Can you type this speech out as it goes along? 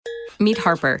Meet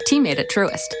Harper, teammate at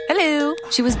Truist. Hello.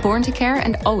 She was born to care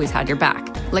and always had your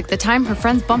back. Like the time her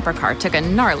friend's bumper car took a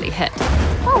gnarly hit.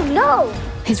 Oh no!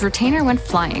 His retainer went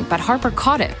flying, but Harper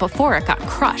caught it before it got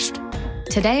crushed.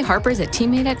 Today, Harper's a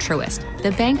teammate at Truist,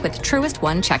 the bank with Truist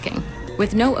One checking.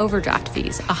 With no overdraft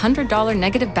fees, a $100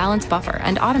 negative balance buffer,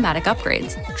 and automatic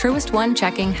upgrades, Truist One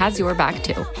checking has your back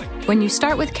too. When you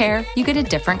start with care, you get a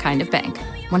different kind of bank.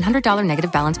 $100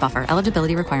 negative balance buffer.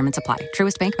 Eligibility requirements apply.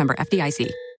 Truist Bank, member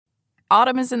FDIC.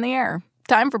 Autumn is in the air.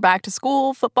 Time for back to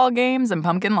school, football games, and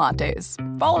pumpkin lattes.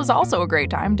 Fall is also a great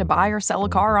time to buy or sell a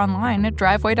car online at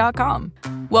Driveway.com.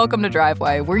 Welcome to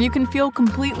Driveway, where you can feel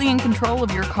completely in control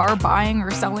of your car buying or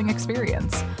selling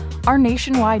experience. Our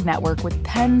nationwide network with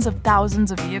tens of thousands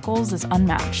of vehicles is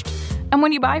unmatched. And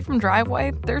when you buy from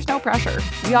Driveway, there's no pressure.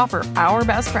 We offer our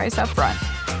best price up front.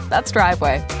 That's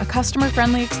Driveway, a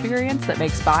customer-friendly experience that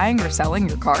makes buying or selling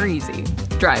your car easy.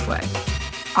 Driveway.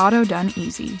 Auto done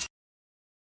easy.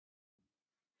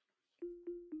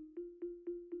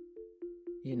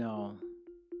 You know,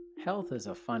 health is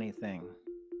a funny thing.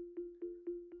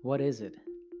 What is it?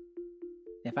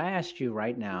 If I asked you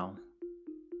right now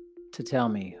to tell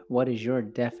me what is your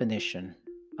definition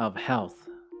of health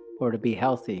or to be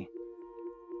healthy,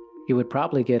 you would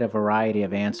probably get a variety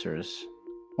of answers,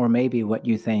 or maybe what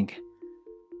you think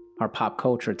our pop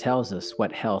culture tells us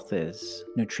what health is,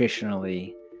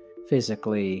 nutritionally,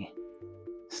 physically,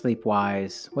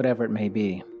 sleep-wise, whatever it may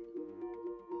be.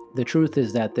 The truth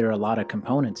is that there are a lot of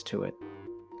components to it.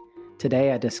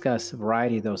 Today, I discuss a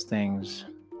variety of those things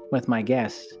with my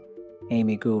guest,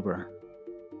 Amy Goober.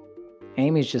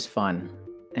 Amy's just fun,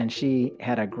 and she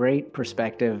had a great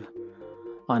perspective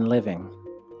on living.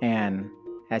 And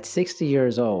at 60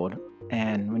 years old,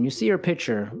 and when you see her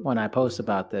picture when I post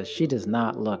about this, she does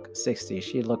not look 60.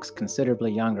 She looks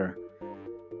considerably younger.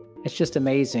 It's just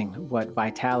amazing what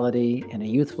vitality and a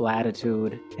youthful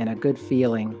attitude and a good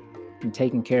feeling and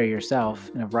taking care of yourself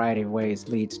in a variety of ways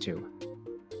leads to.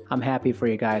 I'm happy for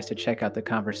you guys to check out the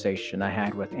conversation I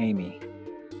had with Amy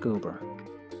Goober.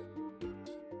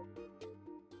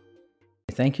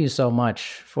 Thank you so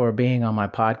much for being on my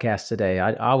podcast today.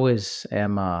 I always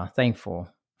am thankful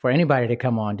for anybody to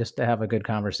come on just to have a good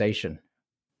conversation.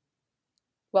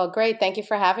 Well, great. Thank you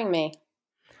for having me.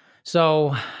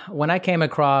 So when I came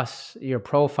across your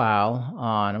profile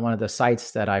on one of the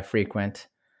sites that I frequent,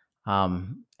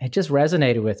 it just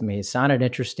resonated with me. It sounded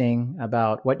interesting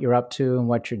about what you're up to and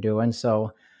what you're doing.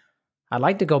 So I'd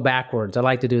like to go backwards. I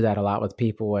like to do that a lot with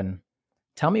people. And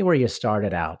tell me where you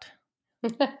started out.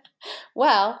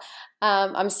 Well,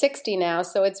 I'm 60 now,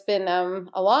 so it's been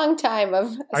a long time.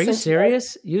 Are you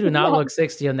serious? You do not look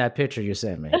 60 on that picture you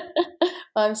sent me.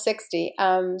 Well, I'm 60,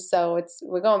 so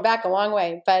we're going back a long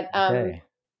way. But Okay.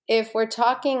 If we're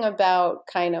talking about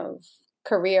kind of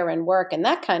career and work and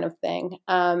that kind of thing,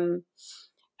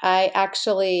 I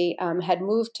actually had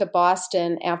moved to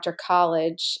Boston after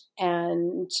college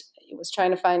and was trying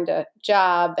to find a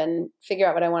job and figure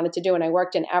out what I wanted to do. And I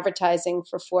worked in advertising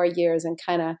for 4 years and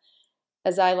kind of,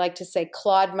 as I like to say,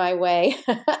 clawed my way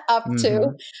up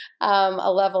to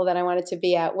a level that I wanted to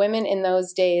be at. Women in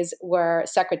those days were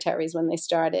secretaries when they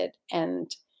started. And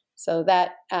so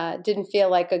that didn't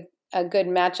feel like a good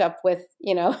matchup with,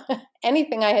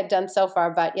 anything I had done so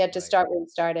far, but you had to start where you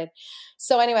started.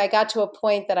 So anyway, I got to a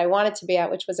point that I wanted to be at,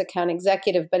 which was account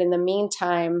executive. But in the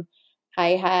meantime, I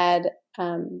had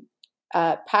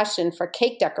a passion for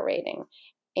cake decorating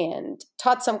and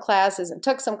taught some classes and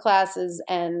took some classes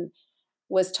and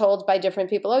was told by different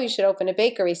people, oh, you should open a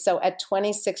bakery. So at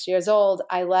 26 years old,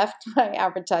 I left my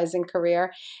advertising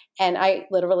career and I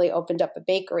literally opened up a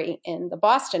bakery in the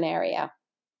Boston area.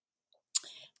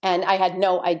 And I had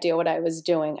no idea what I was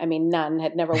doing. I mean, none,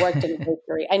 had never worked in a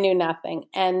bakery. I knew nothing.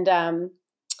 And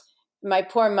my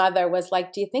poor mother was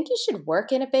like, do you think you should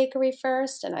work in a bakery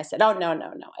first? And I said, oh, no, I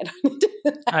don't need to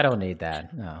do that. I don't need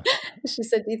that. No. She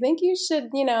said, do you think you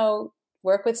should,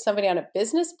 work with somebody on a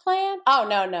business plan? Oh,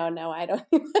 no, I don't.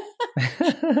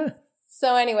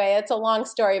 So anyway, it's a long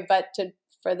story, but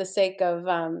for the sake of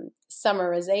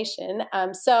summarization.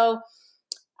 So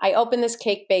I opened this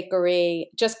cake bakery,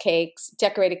 just cakes,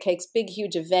 decorated cakes, big,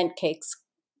 huge event cakes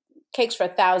for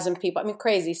 1,000 people. I mean,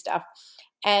 crazy stuff.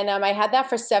 And I had that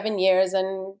for 7 years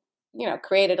and,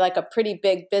 created like a pretty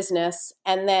big business.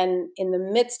 And then in the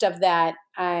midst of that,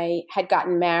 I had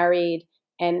gotten married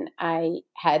and I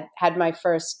had my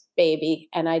first baby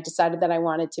and I decided that I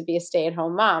wanted to be a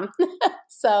stay-at-home mom.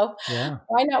 So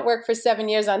why not work for 7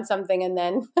 years on something and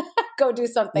then go do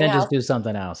something else? Just do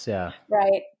something else. Yeah.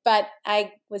 Right. But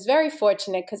I was very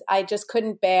fortunate because I just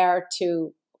couldn't bear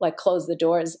to close the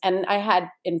doors. And I had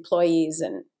employees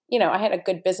and, I had a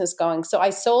good business going. So I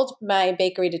sold my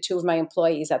bakery to two of my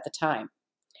employees at the time.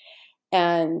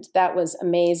 And that was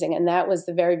amazing. And that was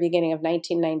the very beginning of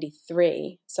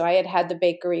 1993. So I had had the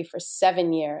bakery for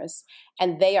 7 years,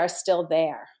 and they are still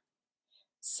there.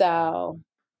 So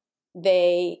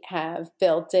they have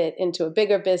built it into a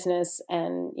bigger business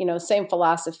and, same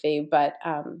philosophy, but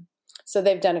so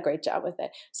they've done a great job with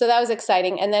it. So that was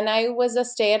exciting. And then I was a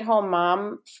stay-at-home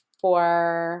mom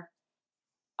for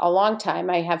a long time.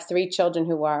 I have 3 children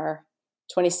who are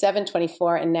 27,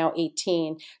 24, and now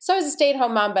 18. So I was a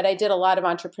stay-at-home mom, but I did a lot of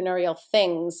entrepreneurial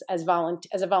things as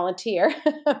a volunteer,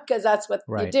 because that's what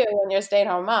you do when you're a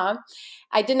stay-at-home mom.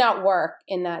 I did not work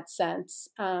in that sense.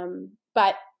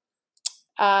 But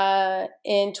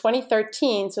in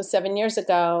 2013, so 7 years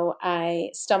ago, I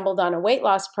stumbled on a weight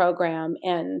loss program.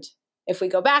 And if we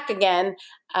go back again,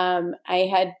 I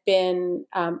had been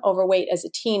overweight as a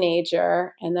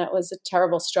teenager, and that was a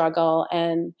terrible struggle.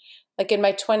 And like in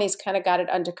my 20s, kind of got it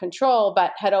under control,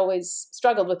 but had always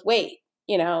struggled with weight,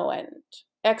 and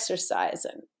exercise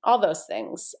and all those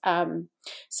things.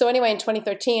 So anyway, in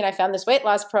 2013, I found this weight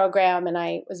loss program, and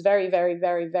I was very, very,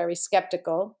 very, very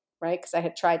skeptical, right? Because I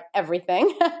had tried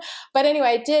everything. But anyway,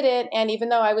 I did it. And even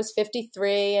though I was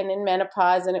 53 and in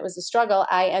menopause and it was a struggle,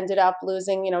 I ended up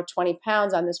losing, 20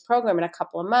 pounds on this program in a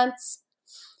couple of months.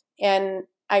 And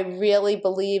I really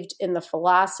believed in the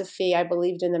philosophy. I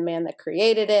believed in the man that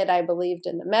created it. I believed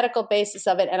in the medical basis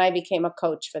of it. And I became a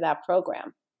coach for that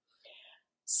program.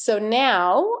 So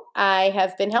now I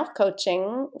have been health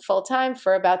coaching full time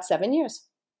for about 7 years.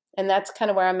 And that's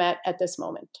kind of where I'm at this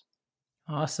moment.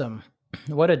 Awesome.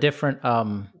 What a different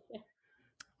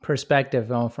perspective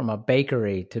going from a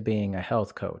bakery to being a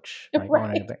health coach. Like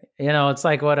right. It's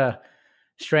like what a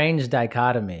strange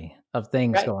dichotomy of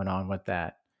things going on with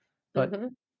that. But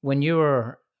when you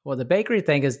were, the bakery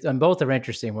thing is, and both are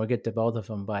interesting. We'll get to both of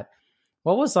them. But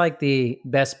what was like the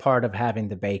best part of having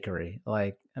the bakery?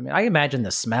 Like, I imagine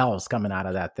the smells coming out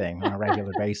of that thing on a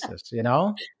regular basis,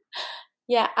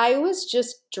 Yeah, I was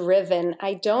just driven.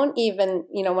 I don't even,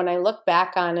 when I look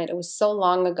back on it, it was so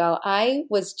long ago. I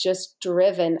was just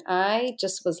driven. I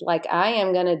just was like, I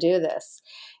am going to do this.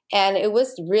 And it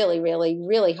was really, really,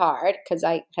 really hard because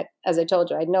I had, as I told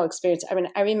you, I had no experience.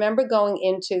 I remember going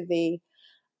into the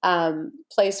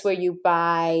place where you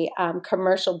buy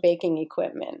commercial baking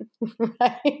equipment,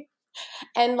 right?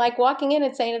 And like walking in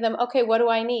and saying to them, okay, what do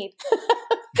I need?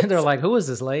 They're like, who is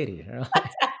this lady?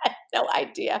 No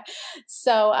idea.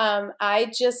 So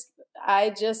I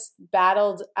just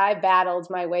battled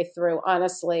my way through,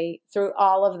 honestly, through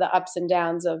all of the ups and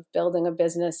downs of building a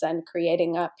business and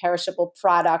creating a perishable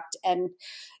product and,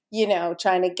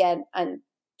 trying to get a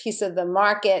piece of the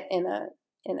market in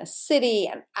a city.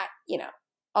 And,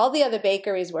 all the other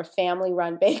bakeries were family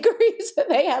run bakeries.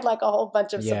 They had like a whole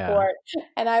bunch of support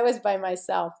and I was by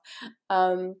myself.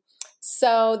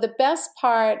 So the best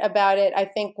part about it, I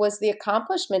think, was the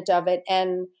accomplishment of it.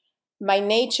 And my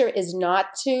nature is not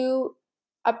to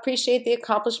appreciate the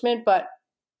accomplishment, but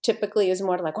typically is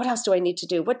more like, what else do I need to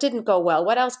do? What didn't go well?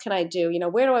 What else can I do?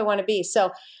 Where do I want to be?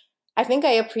 So I think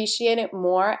I appreciate it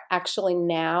more actually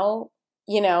now,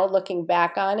 looking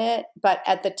back on it. But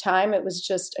at the time, it was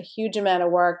just a huge amount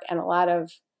of work and a lot of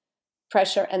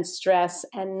pressure and stress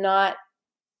and not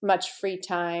much free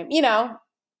time.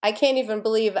 I can't even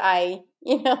believe I,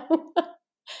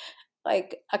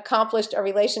 like accomplished a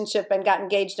relationship and got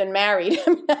engaged and married.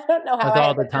 I don't know how. With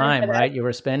all the time, right? You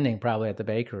were spending probably at the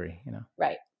bakery,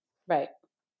 Right.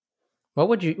 What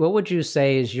would you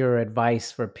say is your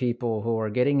advice for people who are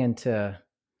getting into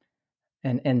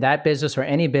and that business or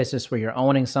any business where you're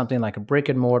owning something like a brick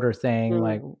and mortar thing? Mm-hmm.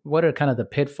 Like, what are kind of the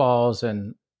pitfalls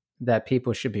and that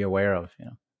people should be aware of?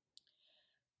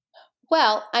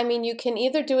 Well, you can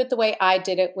either do it the way I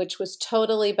did it, which was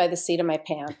totally by the seat of my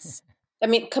pants.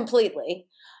 Completely,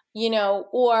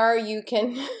 or you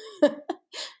can,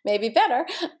 maybe better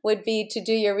would be to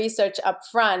do your research up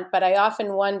front. But I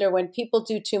often wonder when people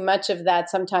do too much of that,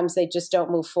 sometimes they just don't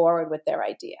move forward with their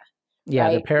idea. Yeah,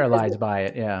 right? They're paralyzed by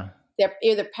it. Yeah. They're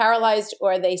either paralyzed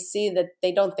or they see that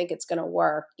they don't think it's going to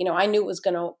work. I knew it was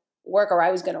going to work or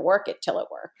I was going to work it till it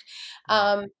worked.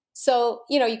 Right. So,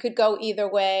 you could go either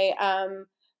way.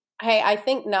 Hey, I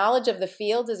think knowledge of the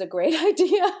field is a great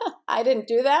idea. I didn't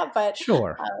do that, but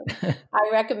sure. I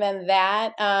recommend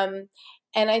that. And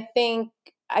I think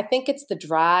it's the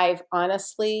drive,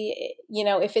 honestly.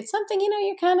 If it's something,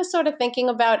 you're kind of sort of thinking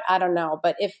about, I don't know.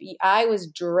 But if I was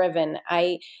driven,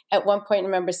 I at one point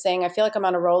remember saying, I feel like I'm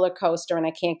on a roller coaster and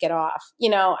I can't get off.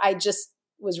 I just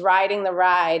was riding the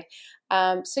ride.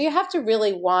 So you have to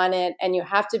really want it and you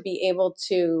have to be able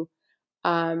to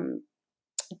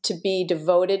to be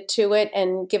devoted to it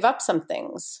and give up some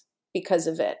things because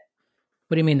of it.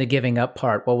 What do you mean the giving up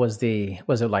part? Was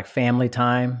it like family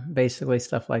time, basically,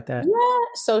 stuff like that? Yeah,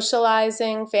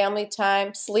 socializing, family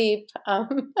time, sleep. Oh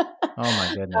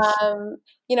my goodness.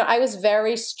 I was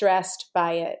very stressed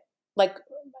by it. Like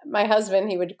my husband,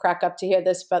 he would crack up to hear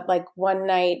this, but like one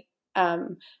night,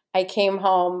 I came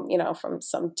home, from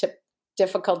some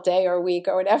difficult day or week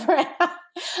or whatever,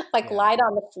 lied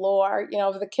on the floor,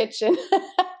 of the kitchen,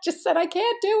 just said, I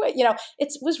can't do it.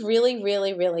 It was really,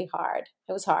 really, really hard.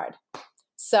 It was hard.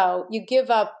 So you give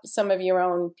up some of your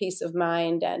own peace of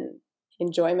mind and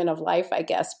enjoyment of life, I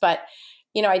guess. But,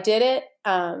 I did it.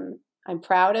 I'm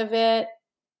proud of it.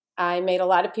 I made a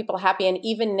lot of people happy. And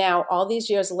even now, all these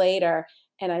years later,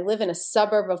 and I live in a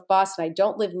suburb of Boston, I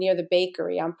don't live near the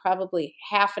bakery. I'm probably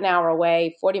half an hour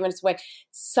away, 40 minutes away.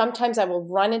 Sometimes I will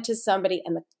run into somebody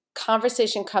and the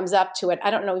conversation comes up to it.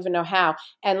 I don't even know how.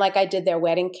 And like I did their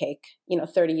wedding cake,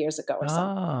 30 years ago or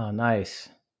something. Oh, nice.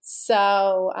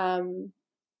 So,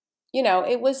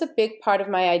 it was a big part of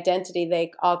my identity.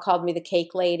 They all called me the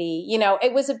cake lady.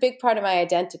 It was a big part of my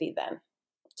identity then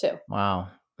too. Wow.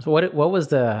 So what was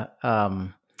the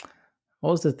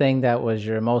thing that was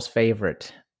your most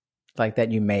favorite, like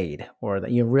that you made or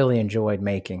that you really enjoyed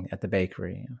making at the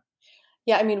bakery?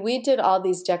 Yeah, I mean, we did all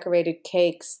these decorated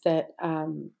cakes that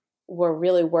were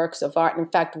really works of art. In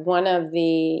fact, one of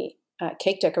the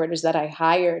cake decorators that I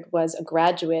hired was a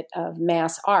graduate of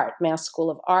Mass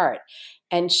School of Art,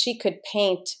 and she could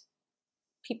paint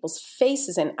people's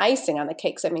faces and icing on the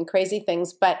cakes. I mean, crazy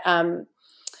things. But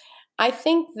I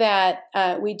think that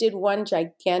we did one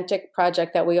gigantic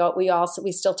project that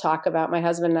we still talk about, my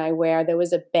husband and I, where there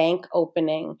was a bank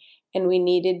opening and we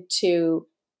needed to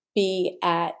be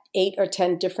at 8 or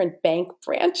 10 different bank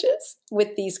branches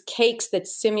with these cakes that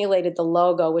simulated the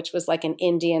logo, which was like an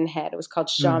Indian head. It was called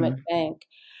Shamit Bank.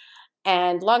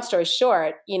 And long story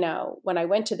short, when I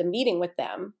went to the meeting with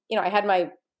them, I had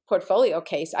my portfolio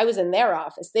case. I was in their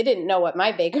office. They didn't know what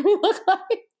my bakery looked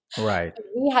like. Right.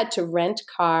 We had to rent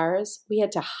cars. We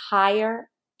had to hire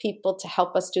people to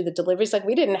help us do the deliveries. Like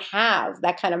we didn't have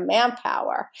that kind of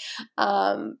manpower,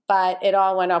 but it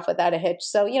all went off without a hitch.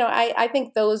 So, I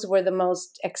think those were the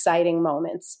most exciting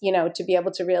moments, to be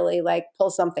able to really pull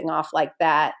something off like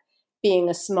that, being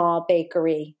a small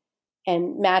bakery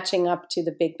and matching up to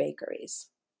the big bakeries.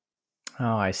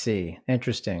 Oh, I see.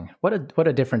 Interesting. What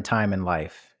a different time in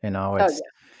life. It's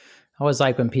I always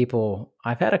like when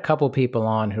I've had a couple people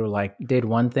on who did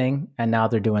one thing and now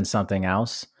they're doing something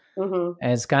else. Mm-hmm.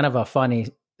 And it's kind of a funny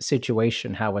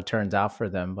situation how it turns out for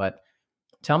them. But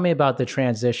tell me about the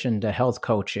transition to health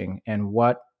coaching and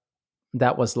what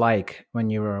that was like when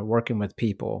you were working with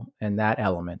people and that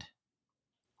element.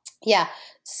 Yeah.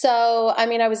 So, I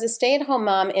mean, I was a stay-at-home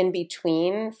mom in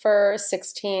between for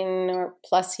 16 or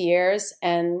plus years.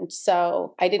 And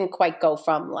so I didn't quite go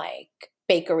from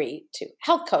bakery to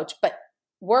health coach, but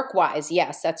work-wise,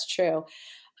 yes, that's true.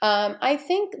 I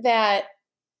think that,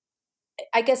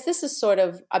 I guess this is sort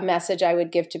of a message I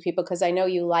would give to people because I know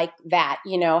you like that,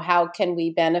 how can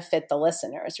we benefit the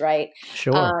listeners, right?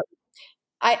 Sure.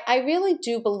 I really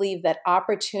do believe that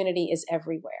opportunity is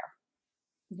everywhere,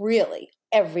 really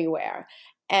everywhere.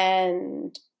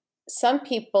 And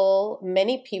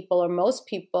many people, or most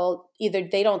people, either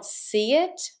they don't see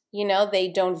it,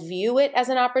 they don't view it as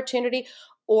an opportunity,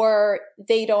 or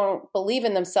they don't believe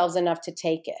in themselves enough to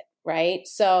take it, right?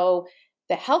 So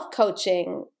the health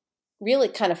coaching really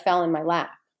kind of fell in my lap.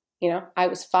 I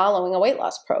was following a weight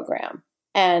loss program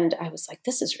and I was like,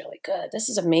 this is really good. This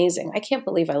is amazing. I can't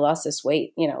believe I lost this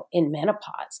weight, in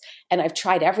menopause. And I've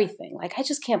tried everything. I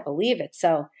just can't believe it.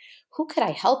 So who could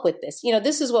I help with this?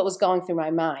 This is what was going through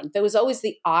my mind. There was always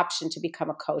the option to become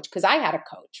a coach because I had a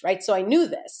coach, right? So I knew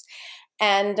this.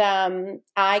 And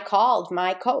I called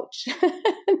my coach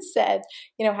and said,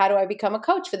 how do I become a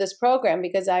coach for this program?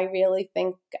 Because I really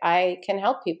think I can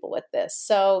help people with this.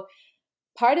 So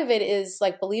part of it is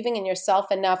believing in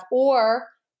yourself enough, or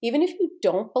even if you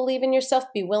don't believe in yourself,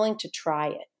 be willing to try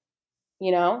it.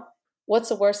 What's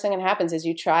the worst thing that happens is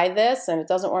you try this and it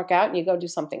doesn't work out and you go do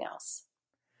something else.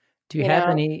 Do you have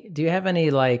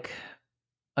any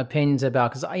opinions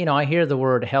about, because I hear the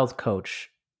word health coach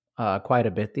quite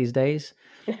a bit these days.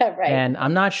 Right. And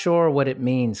I'm not sure what it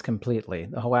means completely.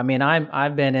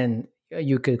 I've been in,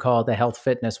 you could call it the health,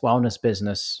 fitness, wellness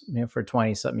business for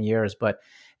 20 something years,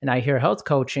 and I hear health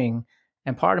coaching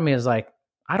and part of me is I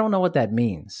don't know what that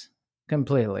means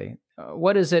completely.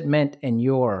 What is it meant in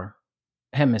your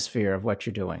hemisphere of what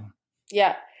you're doing?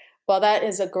 Yeah. Well, that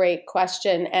is a great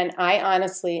question. And I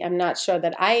honestly am not sure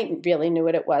that I really knew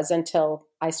what it was until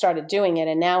I started doing it.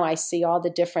 And now I see all the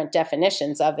different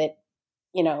definitions of it,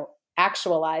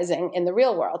 actualizing in the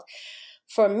real world.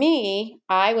 For me,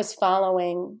 I was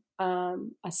following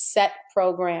a set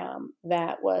program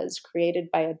that was created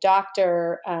by a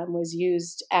doctor, was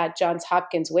used at Johns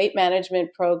Hopkins weight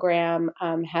management program,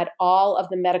 had all of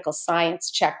the medical science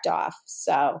checked off.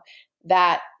 So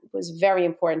that was very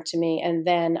important to me. And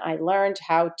then I learned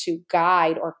how to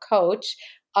guide or coach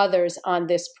others on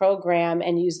this program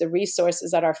and use the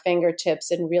resources at our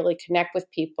fingertips and really connect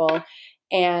with people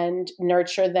and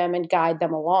nurture them and guide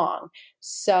them along.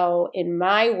 So in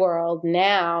my world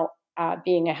now,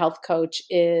 being a health coach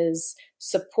is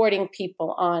supporting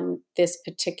people on this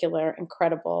particular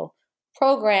incredible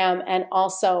program. And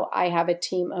also I have a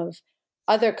team of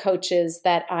other coaches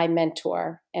that I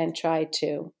mentor and try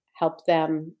to help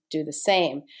them do the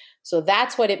same. So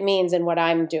that's what it means and what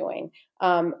I'm doing.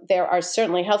 There are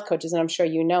certainly health coaches, and I'm sure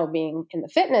being in the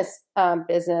fitness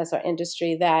business or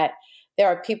industry, that there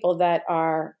are people that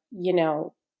are,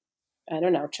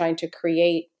 trying to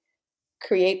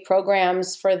create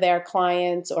programs for their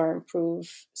clients or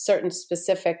improve certain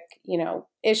specific,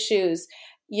 issues.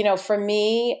 For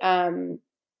me,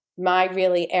 my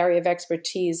really area of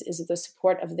expertise is the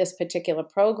support of this particular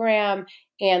program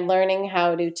and learning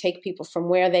how to take people from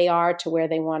where they are to where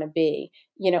they want to be,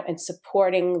 and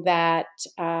supporting that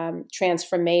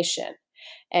transformation.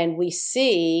 And we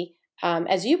see,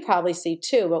 as you probably see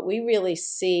too, but we really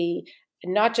see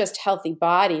not just healthy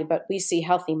body, but we see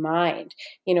healthy mind.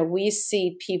 We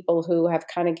see people who have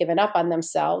kind of given up on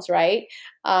themselves, right?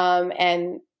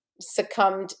 And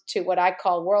succumbed to what I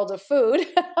call world of food,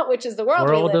 which is the world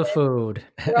we live in. Food.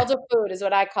 World of food is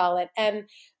what I call it. And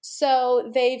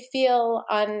so they feel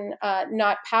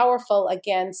not powerful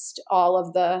against all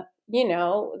of the,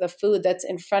 the food that's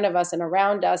in front of us and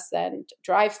around us and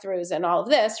drive-throughs and all of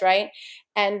this, right?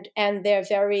 And they're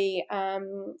very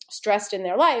stressed in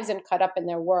their lives and caught up in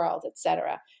their world, et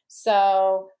cetera.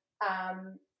 So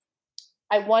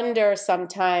I wonder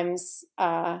sometimes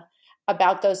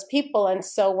about those people. And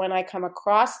so when I come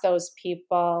across those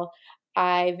people,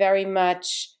 I very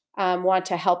much want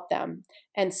to help them.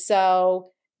 And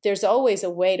so there's always a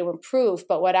way to improve.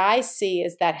 But what I see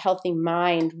is that healthy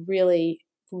mind really,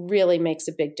 really makes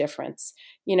a big difference.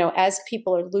 As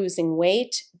people are losing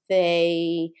weight,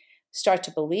 they start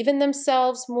to believe in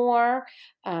themselves more.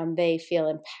 They feel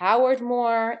empowered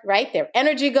more, right? Their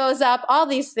energy goes up, all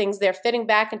these things. They're fitting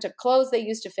back into clothes they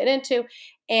used to fit into.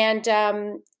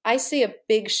 And I see a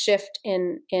big shift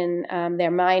in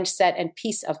their mindset and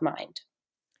peace of mind.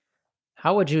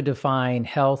 How would you define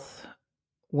health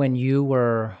when you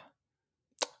were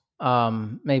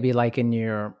maybe like in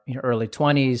your early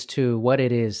 20s to what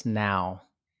it is now?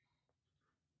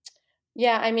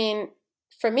 Yeah, I mean,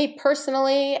 for me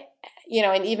personally,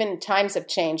 and even times have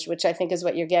changed, which I think is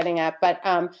what you're getting at. But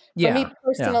for me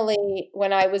personally,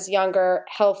 when I was younger,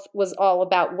 health was all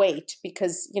about weight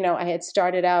because, I had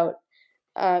started out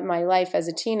my life as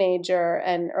a teenager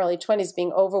and early 20s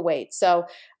being overweight. So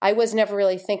I was never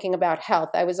really thinking about health.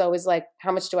 I was always like,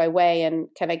 how much do I weigh and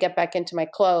can I get back into my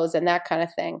clothes and that kind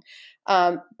of thing.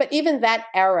 But even that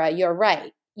era, you're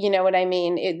right. You know what I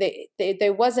mean?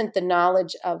 There wasn't the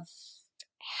knowledge of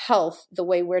health the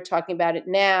way we're talking about it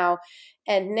now.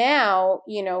 And now,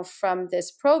 from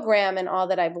this program and all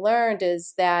that I've learned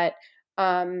is that,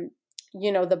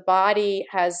 the body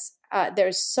has,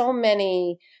 there's so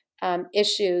many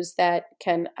issues that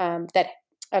can,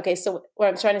 so what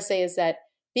I'm trying to say is that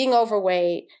being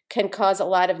overweight can cause a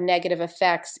lot of negative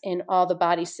effects in all the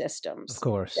body systems. Of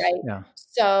course. Right. Yeah.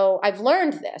 So I've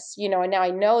learned this, and now I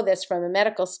know this from a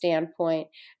medical standpoint.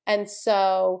 And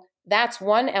so that's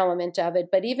one element of it.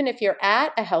 But even if you're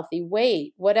at a healthy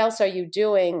weight, what else are you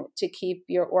doing to keep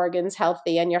your organs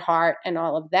healthy and your heart and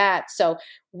all of that? So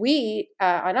we,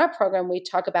 on our program, we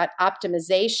talk about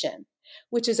optimization,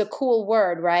 which is a cool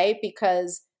word, right?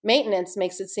 Because maintenance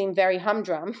makes it seem very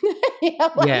humdrum. You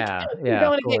don't want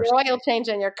to get your oil change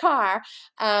in your car.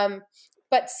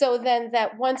 But so then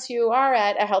that once you are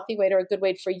at a healthy weight or a good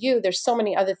weight for you, there's so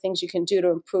many other things you can do to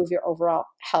improve your overall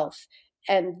health.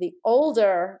 And the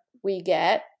older we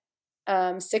get,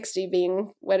 60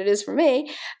 being what it is for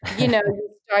me, you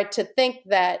start to think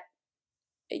that,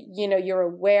 you're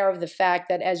aware of the fact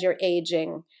that as you're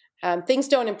aging, things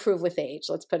don't improve with age,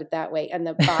 let's put it that way, and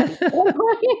the body.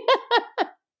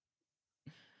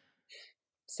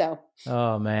 So.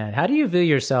 Oh man, how do you view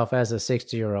yourself as a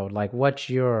 60-year-old? Like,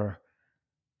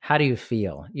 how do you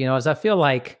feel? As I feel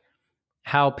like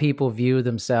how people view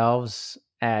themselves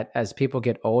as people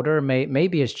get older,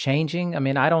 maybe is changing. I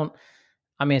mean,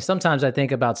 I mean, sometimes I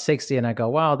think about 60 and I go,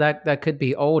 wow, that could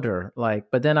be older. Like,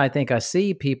 but then I think I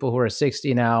see people who are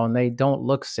 60 now and they don't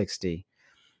look 60.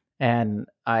 And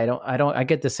I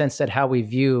get the sense that how we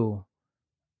view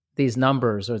these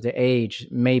numbers or the age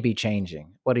may be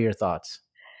changing. What are your thoughts?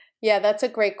 Yeah, that's a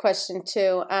great question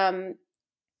too.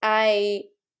 I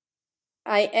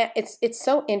it's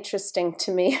so interesting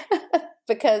to me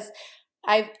because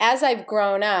as I've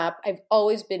grown up, I've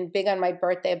always been big on my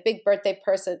birthday, a big birthday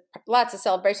person, lots of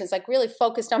celebrations, like really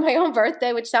focused on my own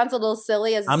birthday, which sounds a little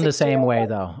silly as a I'm the same 6-year-old, way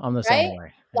though. I'm the right? same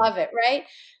way. Yeah. Love it, right?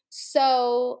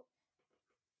 So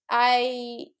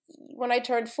I when I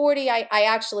turned 40, I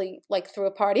actually like threw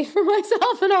a party for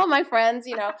myself and all my friends,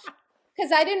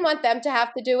 because I didn't want them to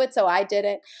have to do it, so I did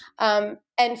it.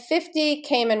 And 50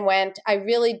 came and went. I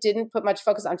really didn't put much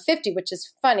focus on 50, which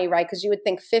is funny, right? Because you would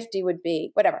think 50 would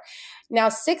be whatever. Now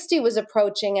 60 was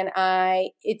approaching, and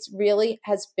it's really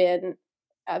has been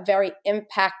a very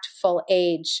impactful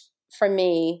age for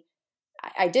me.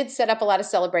 I did set up a lot of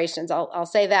celebrations. I'll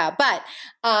say that, but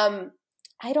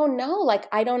I don't know. Like,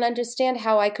 I don't understand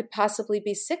how I could possibly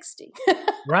be 60.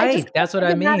 Right. That's what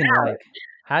I mean. Out. Like,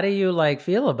 how do you like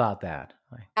feel about that?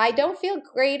 Like, I don't feel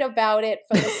great about it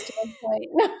from the standpoint.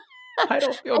 I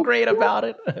don't feel great about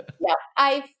it. No,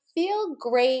 I feel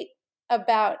great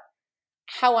about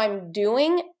how I'm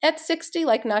doing at 60,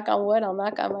 like knock on wood, I'll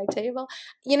knock on my table.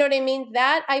 You know what I mean?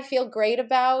 That I feel great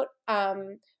about.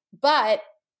 But,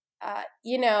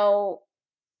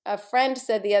 a friend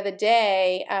said the other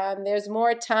day, there's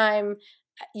more time,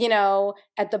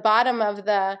 at the bottom of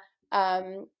the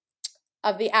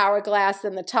hourglass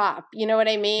than the top. You know what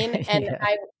I mean? And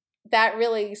Yeah. that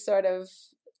really sort of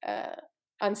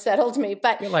unsettled me.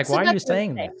 But You're like, so why are you that's one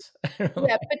saying thing. this?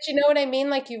 Yeah, but you know what I mean?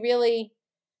 Like, you really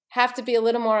have to be a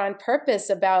little more on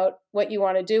purpose about what you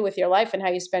want to do with your life and how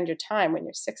you spend your time when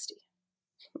you're 60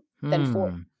 than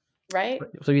 40, right?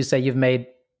 So you say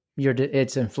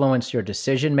it's influenced your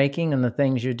decision making and the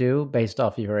things you do based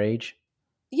off of your age?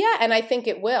 Yeah, and I think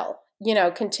it will,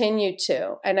 continue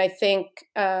to. And I think,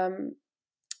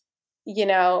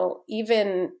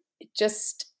 even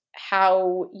just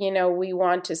how, we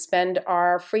want to spend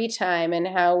our free time and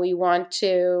how we want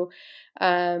to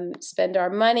spend our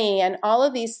money and all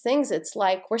of these things. It's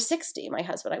like, we're 60, my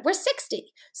husband and I, we're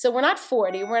 60. So we're not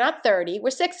 40, we're not 30, we're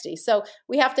 60. So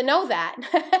we have to know that.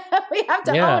 We have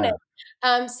to own it.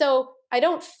 So I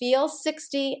don't feel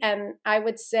 60. And I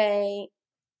would say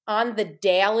on the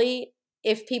daily,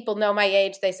 if people know my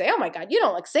age, they say, oh my God, you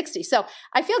don't look 60. So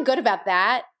I feel good about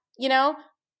that,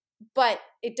 but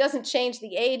it doesn't change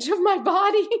the age of my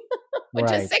body,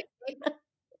 which is 60.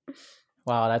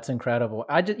 Wow, that's incredible.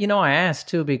 I asked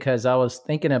too, because I was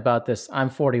thinking about this. I'm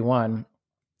 41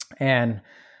 and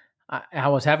I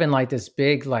was having like this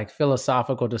big, like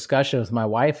philosophical discussion with my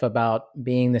wife about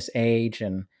being this age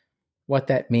and what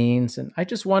that means. And I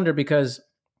just wonder, because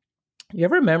you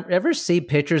ever see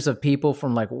pictures of people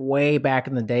from like way back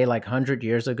in the day, like 100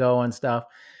 years ago and stuff?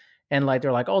 And like,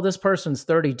 they're like, oh, this person's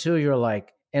 32. You're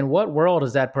like, in what world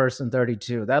is that person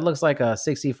 32? That looks like a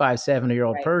 65,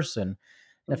 70-year-old Right. person.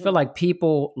 I feel like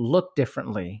people look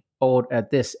differently old at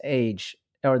this age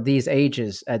or these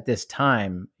ages at this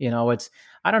time.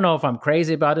 I don't know if I'm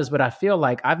crazy about this, but I feel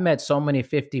like I've met so many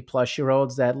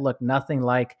 50-plus-year-olds that look nothing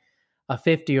like a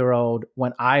 50-year-old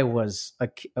when I was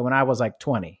like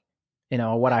 20.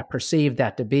 What I perceived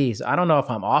that to be. So I don't know if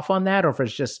I'm off on that or if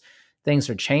it's just things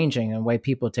are changing and the way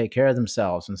people take care of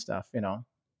themselves and stuff.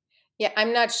 Yeah,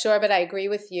 I'm not sure, but I agree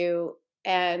with you.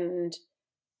 And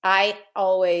I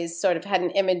always sort of had an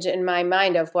image in my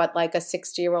mind of what like a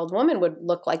 60-year-old woman would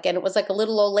look like. And it was like a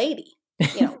little old lady,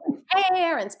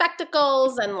 hair and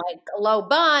spectacles and like a low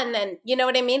bun. And you know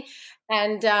what I mean?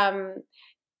 And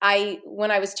when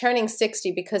I was turning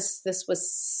 60, because this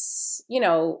was,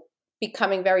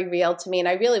 becoming very real to me, and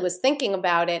I really was thinking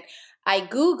about it, I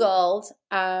Googled,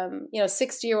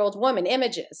 60-year-old woman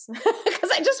images because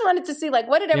I just wanted to see like,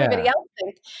 what did everybody else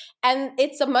think? And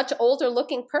it's a much older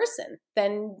looking person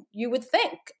than you would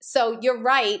think. So you're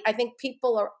right. I think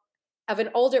people are of an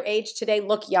older age today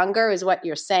look younger is what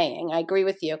you're saying. I agree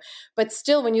with you. But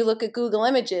still, when you look at Google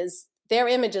images, their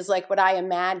image is like what I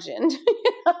imagined.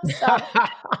 So I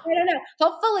don't know.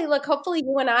 Hopefully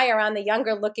you and I are on the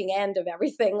younger looking end of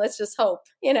everything. Let's just hope,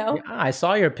 Yeah, I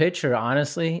saw your picture.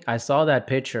 Honestly, I saw that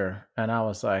picture and I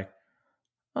was like,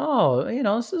 oh,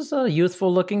 this is a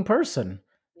youthful looking person.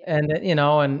 Yeah.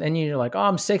 And and you're like, oh,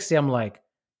 I'm 60. I'm like,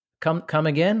 come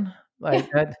again?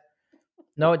 Like that.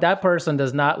 No, that person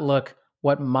does not look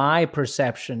what my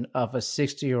perception of a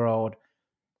 60-year-old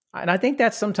And I think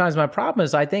that's sometimes my problem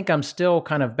is I think I'm still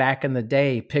kind of back in the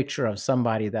day picture of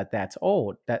somebody that's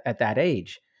old that at that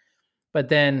age. But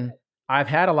then I've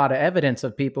had a lot of evidence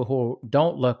of people who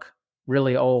don't look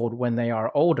really old when they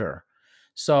are older.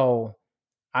 So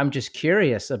I'm just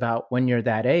curious about when you're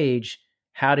that age,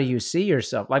 how do you see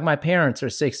yourself? Like my parents are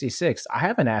 66. I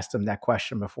haven't asked them that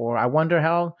question before. I wonder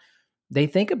how they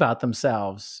think about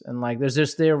themselves. And like there's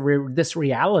just this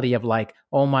reality of like,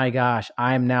 oh my gosh,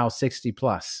 I'm now 60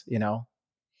 plus, you know?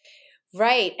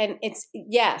 Right. And it's,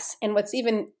 yes. And what's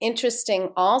even interesting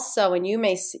also, and you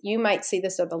might see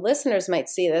this, or the listeners might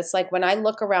see this, like when I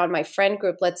look around my friend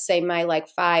group, let's say my like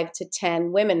 5 to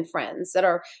 10 women friends that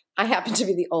are, I happen to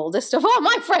be the oldest of all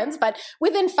my friends, but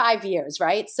within 5 years,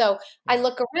 right? So I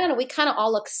look around and we kind of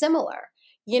all look similar,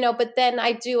 but then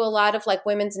I do a lot of like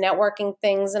women's networking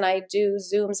things, and I do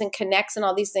Zooms and connects and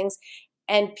all these things.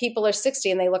 And people are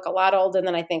 60 and they look a lot older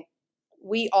than I think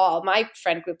my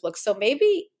friend group looks. So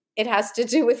maybe it has to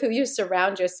do with who you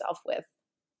surround yourself with.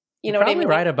 You You're know what I probably mean?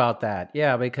 right about that.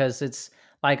 Yeah, because it's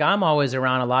like I'm always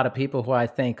around a lot of people who I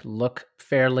think look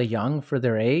fairly young for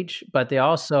their age, but they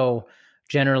also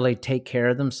generally take care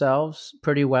of themselves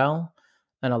pretty well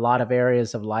in a lot of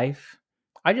areas of life.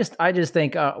 I just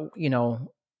think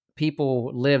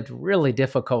people lived really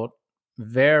difficult,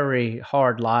 very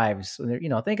hard lives.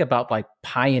 Think about like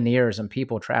pioneers and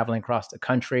people traveling across the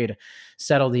country to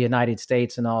settle the United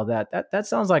States and all that. That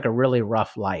sounds like a really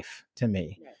rough life to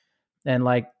me. Right. And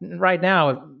like right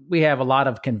now, we have a lot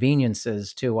of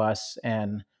conveniences to us,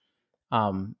 and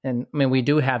I mean, we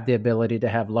do have the ability to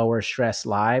have lower stress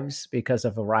lives because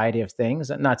of a variety of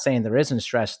things. I'm not saying there isn't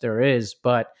stress, there is,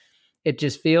 but it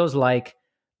just feels like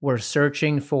we're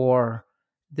searching for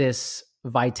this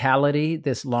vitality,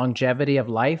 this longevity of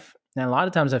life. And a lot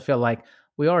of times I feel like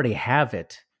we already have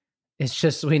it. It's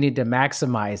just we need to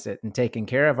maximize it and taking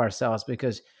care of ourselves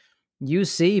because you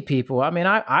see people. I mean,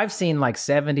 I've seen like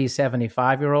 70,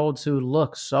 75 year olds who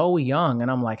look so young. And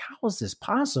I'm like, how is this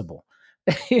possible?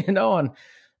 And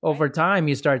over time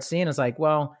you start seeing it's like,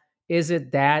 well, is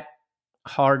it that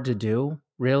hard to do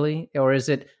really? Or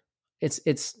is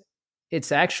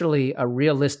it's actually a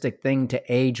realistic thing to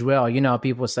age well.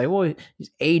 People say, well,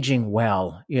 he's aging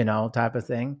well, type of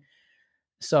thing.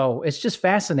 So it just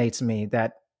fascinates me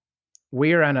that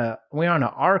we're on an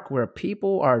arc where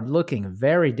people are looking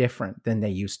very different than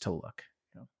they used to look.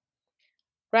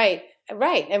 Right.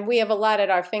 Right. And we have a lot at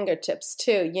our fingertips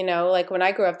too. Like when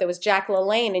I grew up, there was Jack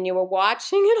LaLanne and you were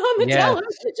watching it on the Yes.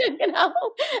 television,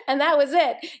 and that was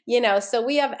it. So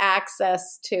we have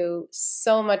access to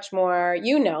so much more,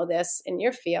 this in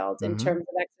your field in Mhm. terms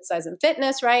of exercise and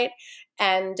fitness, right?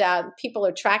 And people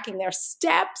are tracking their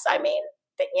steps. I mean,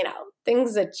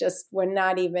 things that just were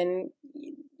not even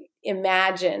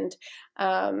imagined.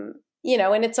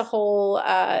 And it's a whole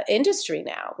industry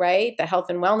now, right? The health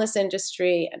and wellness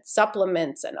industry and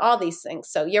supplements and all these things.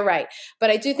 So you're right. But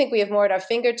I do think we have more at our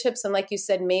fingertips. And like you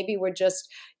said, maybe we're just,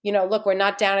 look, we're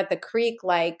not down at the creek,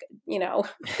 like,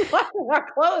 washing our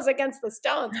clothes against the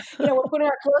stones. We're putting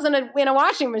our clothes in a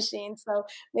washing machine. So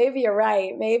maybe you're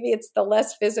right. Maybe it's the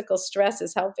less physical stress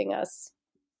is helping us.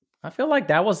 I feel like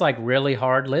that was like really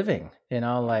hard living,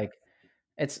 like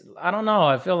I don't know.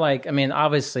 I feel like, I mean,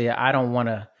 obviously I don't want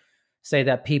to say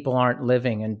that people aren't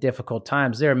living in difficult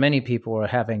times. There are many people who are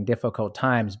having difficult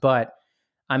times, but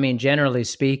I mean, generally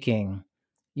speaking,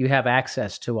 you have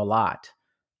access to a lot.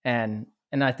 And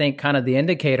I think kind of the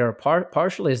indicator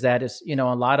partially is that is, a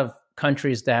lot of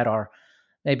countries that are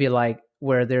maybe like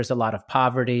where there's a lot of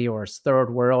poverty or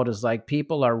third world is like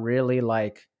people are really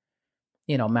like,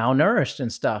 malnourished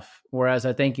and stuff. Whereas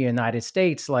I think United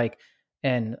States, like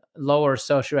in lower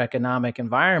socioeconomic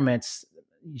environments,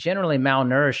 generally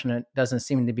malnourishment doesn't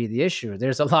seem to be the issue.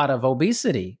 There's a lot of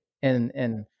obesity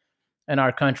in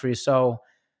our country. So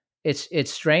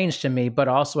it's strange to me, but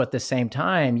also at the same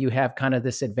time, you have kind of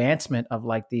this advancement of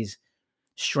like these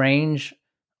strange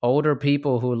older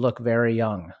people who look very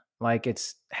young. Like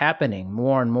it's happening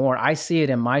more and more. I see it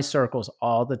in my circles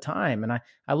all the time. And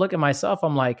I look at myself,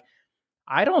 I'm like,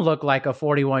 I don't look like a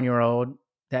 41-year-old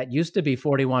that used to be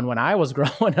 41 when I was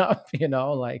growing up,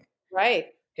 like Right.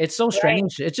 it's so Right.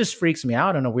 strange. It just freaks me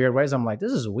out in a weird ways. I'm like,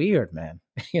 this is weird, man.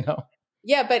 you know,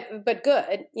 Yeah, but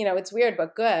good. It's weird,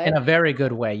 but in good. a very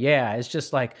good way. Yeah. It's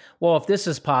just like, well, if this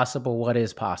is possible, what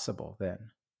is possible then?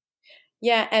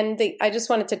 Yeah, and I just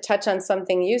wanted to touch on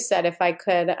something you said, if I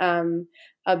could,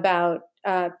 about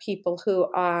people who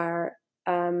are,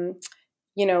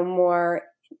 more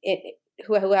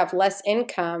who have less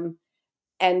income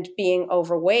and being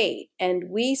overweight. And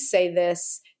we say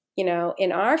this,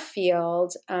 in our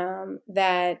field,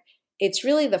 that it's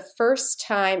really the first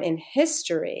time in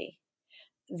history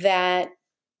that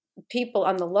people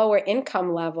on the lower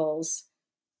income levels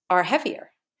are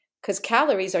heavier because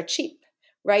calories are cheap,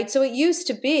 right? So it used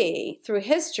to be through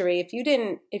history, if you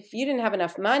didn't have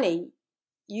enough money,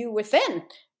 you were thin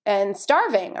and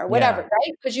starving or whatever,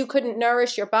 right? Because you couldn't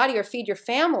nourish your body or feed your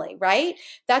family, right?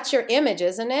 That's your image,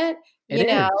 isn't it? It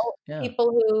is. Yeah.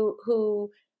 People who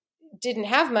didn't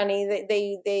have money,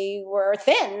 they were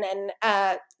thin,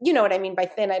 and you know what I mean by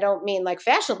thin. I don't mean like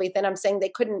fashionably thin. I'm saying they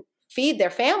couldn't feed their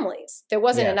families. There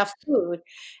wasn't enough food,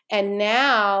 and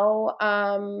now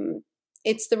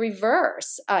it's the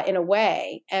reverse in a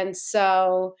way, and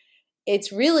so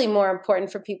it's really more important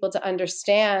for people to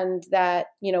understand that,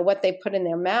 what they put in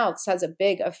their mouths has a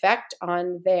big effect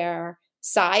on their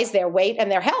size, their weight,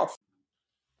 and their health.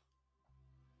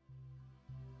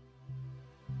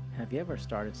 Have you ever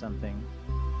started something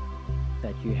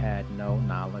that you had no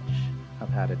knowledge of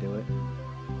how to do it?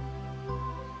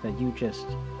 That you just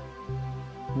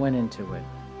went into it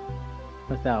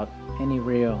without any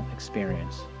real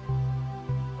experience?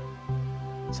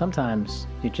 Sometimes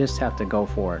you just have to go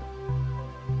for it,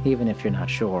 even if you're not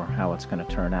sure how it's going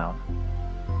to turn out.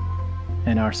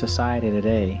 In our society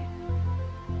today,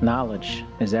 knowledge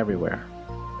is everywhere.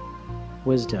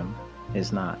 Wisdom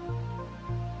is not.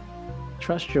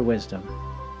 Trust your wisdom.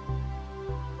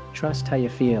 Trust how you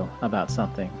feel about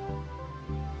something.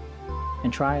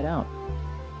 And try it out.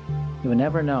 You will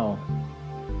never know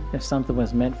if something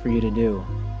was meant for you to do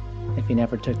if you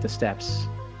never took the steps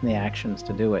and the actions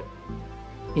to do it,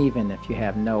 even if you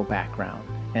have no background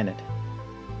in it.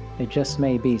 It just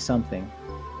may be something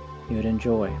you'd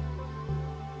enjoy.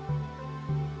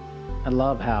 I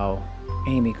love how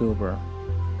Amy Goober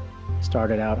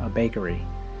started out a bakery.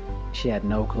 She had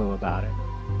no clue about it.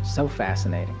 So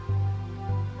fascinating.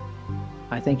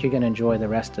 I think you're going to enjoy the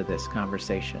rest of this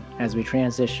conversation as we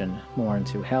transition more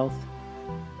into health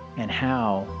and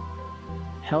how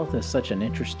health is such an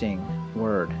interesting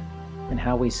word and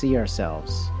how we see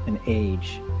ourselves in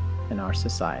age in our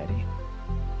society.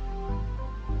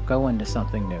 Go into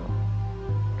something new.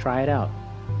 Try it out.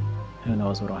 Who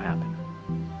knows what will happen?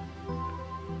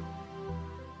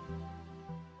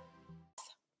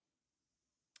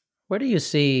 Where do you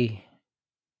see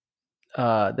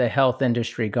the health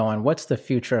industry going? What's the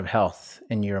future of health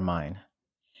in your mind?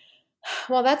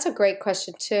 Well, that's a great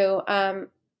question too.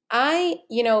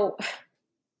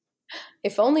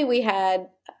 If only we had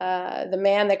the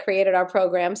man that created our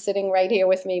program sitting right here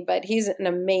with me, but he's an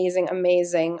amazing,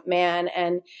 amazing man.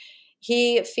 And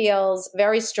he feels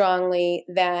very strongly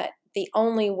that the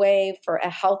only way for a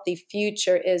healthy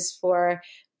future is for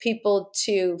people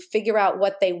to figure out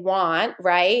what they want,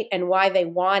 right? And why they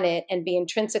want it and be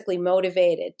intrinsically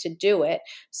motivated to do it.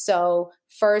 So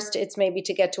first, it's maybe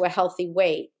to get to a healthy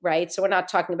weight, right? So we're not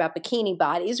talking about bikini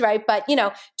bodies, right? But,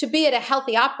 to be at a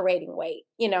healthy operating weight,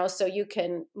 so you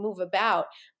can move about,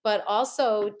 but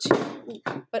also,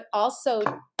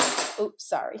 oops,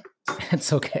 sorry.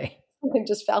 It's okay. It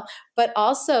just fell. But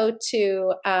also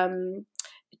to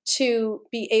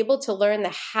be able to learn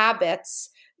the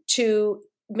habits to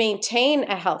maintain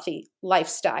a healthy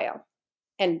lifestyle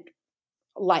and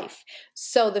life.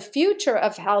 So the future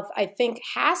of health, I think,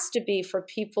 has to be for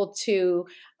people to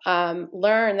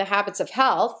learn the habits of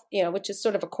health, which is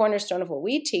sort of a cornerstone of what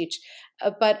we teach.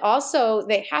 But also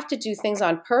they have to do things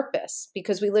on purpose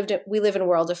because we live in a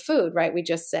world of food, right? We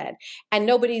just said, and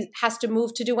nobody has to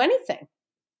move to do anything.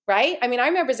 Right? I mean, I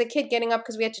remember as a kid getting up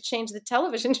because we had to change the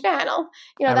television channel.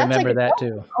 I that's remember that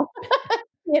too.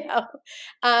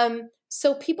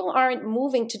 So people aren't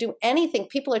moving to do anything.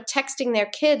 People are texting their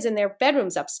kids in their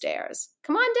bedrooms upstairs.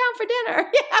 Come on down for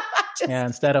dinner.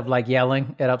 Instead of like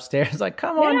yelling it upstairs, like,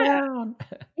 come on down.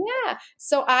 Yeah.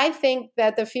 So I think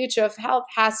that the future of health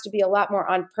has to be a lot more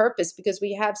on purpose because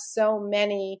we have so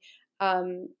many,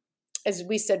 as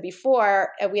we said before,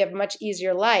 we have a much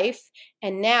easier life.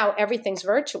 And now everything's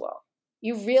virtual.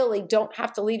 You really don't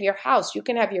have to leave your house. You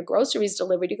can have your groceries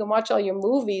delivered. You can watch all your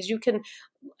movies. You can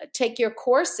take your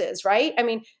courses, right? I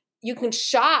mean, you can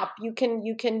shop. You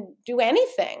can do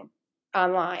anything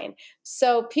online.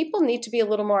 So people need to be a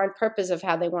little more on purpose of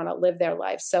how they want to live their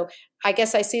life. So I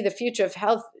guess I see the future of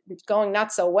health going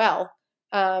not so well.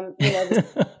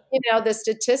 The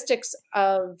statistics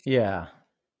of the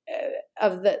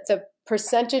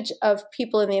percentage of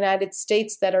people in the United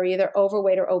States that are either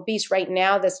overweight or obese. Right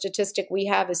now, the statistic we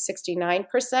have is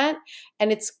 69%,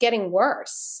 and it's getting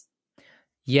worse.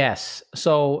 Yes.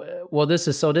 So, this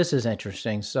is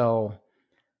interesting. So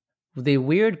the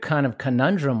weird kind of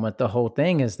conundrum with the whole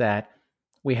thing is that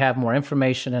we have more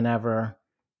information than ever.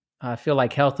 I feel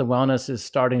like health and wellness is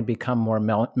starting to become more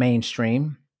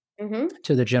mainstream Mm-hmm.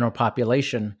 to the general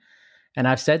population. And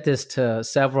I've said this to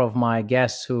several of my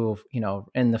guests who,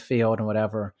 in the field and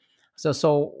whatever.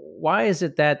 So why is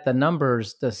it that the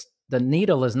numbers, the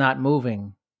needle is not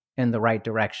moving in the right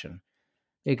direction?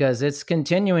 Because it's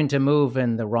continuing to move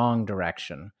in the wrong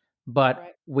direction, but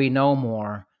Right. we know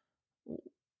more.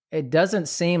 It doesn't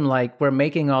seem like we're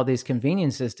making all these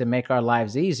conveniences to make our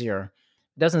lives easier.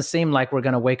 It doesn't seem like we're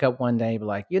going to wake up one day and be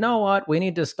like, you know what, we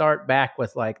need to start back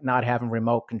with like not having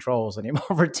remote controls anymore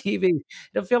for TV.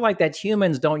 It'll feel like that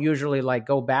humans don't usually like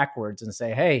go backwards and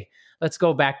say, hey, let's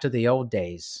go back to the old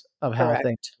days of how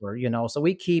things Correct. were. So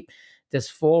we keep this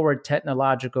forward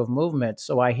technological movement.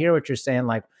 So I hear what you're saying,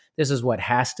 like this is what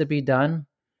has to be done,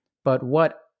 but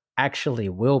what actually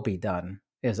will be done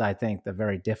is, I think, the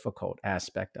very difficult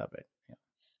aspect of it.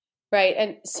 Right.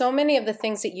 And so many of the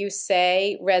things that you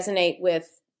say resonate with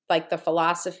like the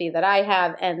philosophy that I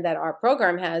have and that our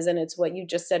program has. And it's what you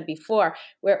just said before.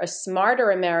 We're a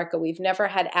smarter America. We've never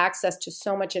had access to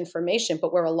so much information,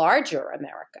 but we're a larger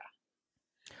America.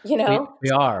 We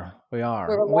are.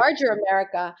 We're a larger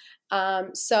America.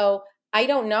 So I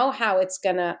don't know how it's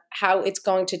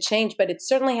going to change, but it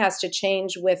certainly has to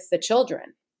change with the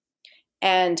children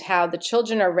and how the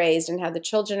children are raised and how the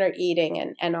children are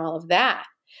eating and all of that,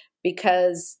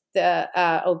 because the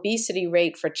obesity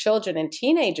rate for children and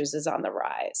teenagers is on the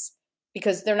rise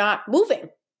because they're not moving.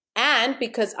 And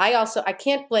because I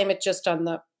can't blame it just on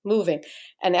the moving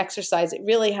and exercise. It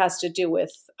really has to do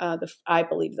with I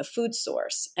believe the food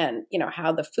source and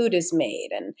how the food is made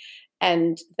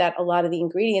and that a lot of the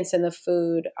ingredients in the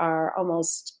food are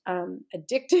almost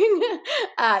addicting,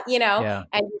 Yeah.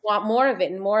 and you want more of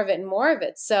it and more of it and more of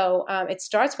it. So it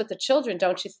starts with the children,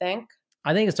 don't you think?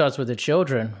 I think it starts with the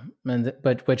children,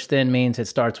 but which then means it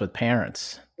starts with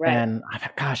parents. Right. And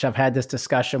I've had this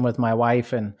discussion with my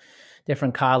wife and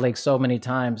different colleagues so many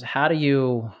times. How do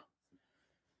you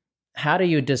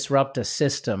disrupt a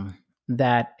system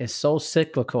that is so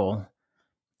cyclical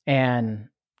and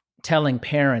telling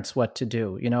parents what to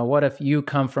do? What if you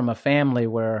come from a family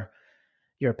where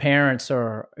your parents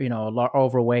are,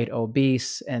 overweight,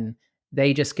 obese, and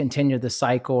they just continue the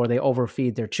cycle, or they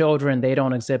overfeed their children. They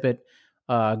don't exhibit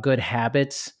good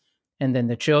habits. And then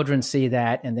the children see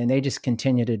that, and then they just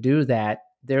continue to do that.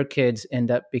 Their kids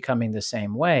end up becoming the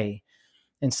same way.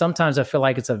 And sometimes I feel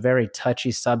like it's a very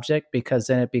touchy subject because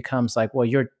then it becomes like, well,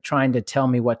 you're trying to tell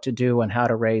me what to do and how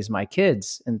to raise my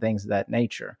kids and things of that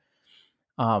nature.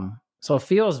 So it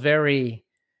feels very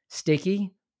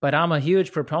sticky, but I'm a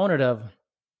huge proponent of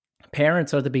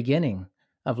parents are the beginning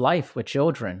of life with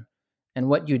children. And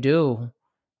what you do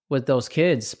with those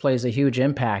kids plays a huge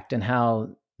impact in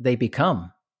how they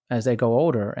become as they go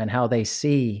older and how they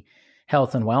see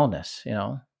health and wellness.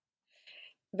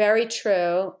 Very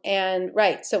true. And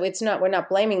right. So we're not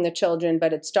blaming the children,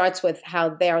 but it starts with how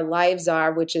their lives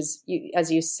are, which is,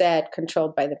 as you said,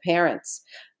 controlled by the parents.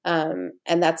 And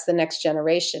that's the next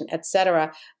generation, et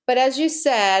cetera. But as you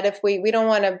said, if we don't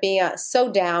want to be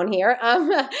so down here,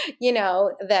 that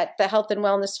the health and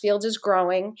wellness field is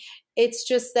growing. It's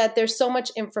just that there's so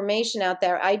much information out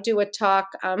there. I do a talk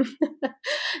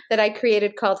that I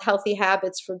created called Healthy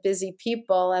Habits for Busy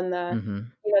People, and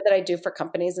that I do for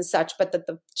companies and such. But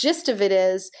the gist of it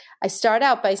is, I start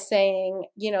out by saying,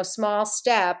 small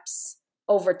steps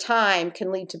over time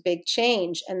can lead to big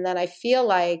change. And then I feel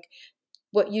like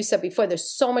what you said before, there's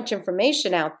so much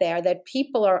information out there that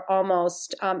people are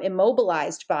almost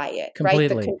immobilized by it.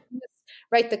 Completely.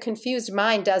 Right. The confused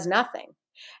mind does nothing.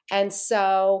 And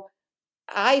so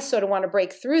I sort of want to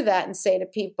break through that and say to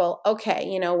people, okay,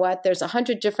 you know what? There's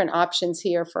 100 different options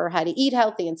here for how to eat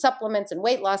healthy and supplements and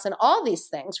weight loss and all these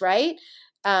things, right?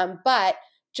 But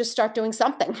just start doing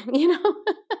something,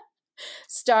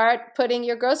 Start putting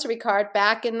your grocery cart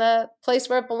back in the place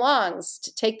where it belongs.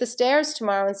 To take the stairs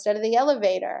tomorrow instead of the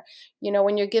elevator.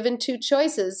 When you're given two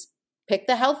choices, pick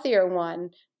the healthier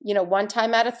one. 1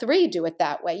 time out of 3, do it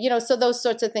that way. So those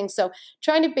sorts of things. So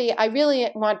I really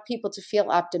want people to feel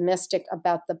optimistic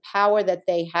about the power that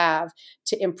they have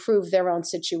to improve their own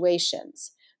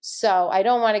situations. So I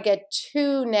don't want to get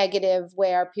too negative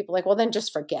where people are like, well, then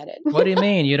just forget it. What do you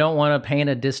mean? You don't want to paint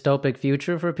a dystopic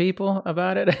future for people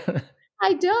about it?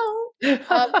 I don't.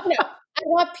 I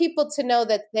want people to know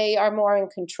that they are more in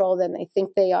control than they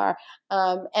think they are.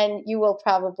 And you will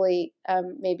probably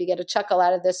maybe get a chuckle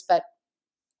out of this, but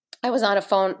I was on the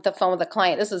phone with a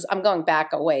client. I'm going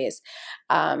back a ways,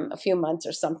 a few months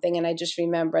or something. And I just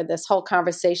remember this whole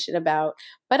conversation about,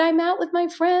 but I'm out with my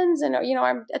friends and,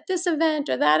 I'm at this event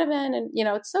or that event. And,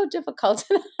 it's so difficult.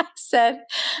 And I said,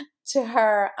 to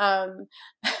her,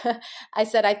 I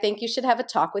said, I think you should have a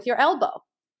talk with your elbow,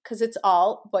 because it's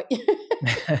all what Your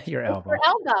it's your elbow.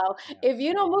 elbow. Yeah. If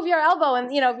you don't move your elbow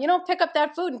and, if you don't pick up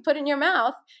that food and put it in your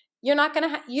mouth, you're not going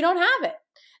to, you don't have it.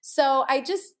 So I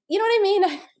just, you know what I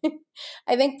mean?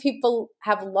 I think people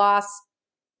have lost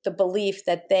the belief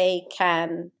that they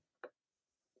can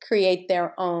create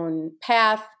their own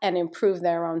path and improve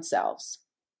their own selves.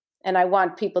 And I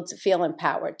want people to feel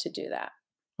empowered to do that.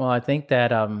 Well, I think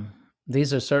that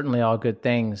these are certainly all good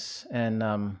things. And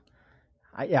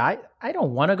I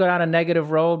don't want to go down a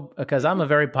negative road because I'm a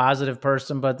very positive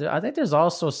person, but I think there's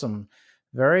also some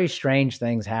very strange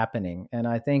things happening. And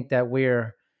I think that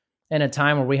we're in a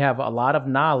time where we have a lot of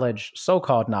knowledge,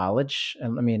 so-called knowledge,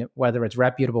 and I mean, whether it's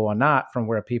reputable or not from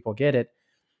where people get it,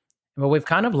 but we've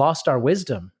kind of lost our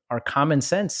wisdom, our common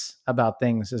sense about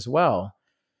things as well.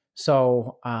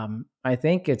 So I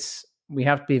think we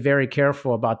have to be very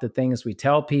careful about the things we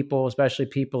tell people, especially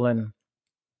people in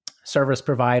service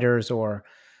providers or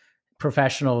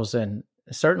professionals, and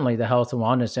certainly the health and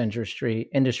wellness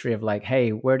industry of like,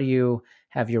 hey, where do you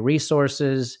have your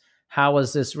resources? How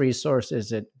is this resource?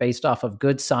 Is it based off of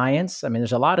good science? I mean,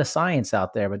 there's a lot of science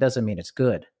out there, but it doesn't mean it's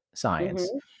good science.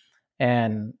 Mm-hmm.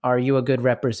 And are you a good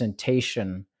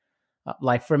representation?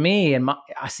 Like for me,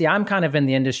 I see, I'm kind of in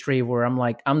the industry where I'm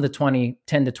the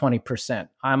 10 to 20%.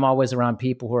 I'm always around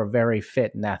people who are very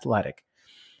fit and athletic.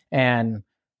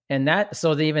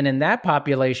 So even in that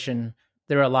population,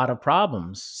 there are a lot of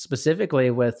problems,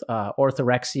 specifically with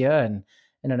orthorexia and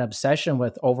an obsession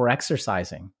with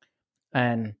overexercising.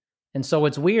 And so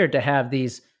it's weird to have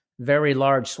these very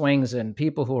large swings in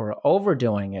people who are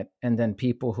overdoing it and then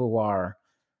people who are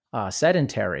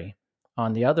sedentary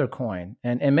on the other coin.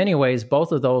 And in many ways,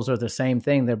 both of those are the same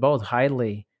thing. They're both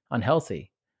highly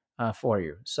unhealthy for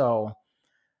you. So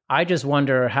I just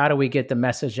wonder, how do we get the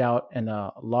message out in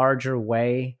a larger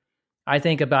way? I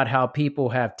think about how people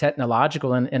have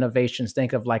technological innovations,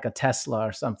 think of like a Tesla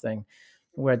or something,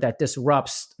 where that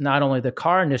disrupts not only the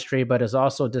car industry, but is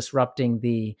also disrupting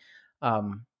the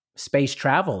space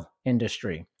travel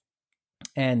industry.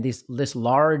 And this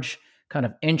large kind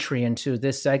of entry into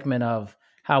this segment of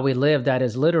how we live that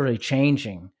is literally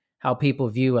changing how people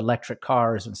view electric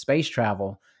cars and space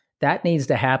travel, that needs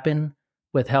to happen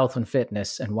with health and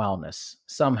fitness and wellness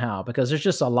somehow, because there's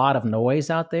just a lot of noise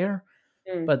out there.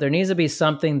 But there needs to be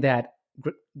something that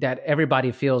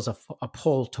everybody feels a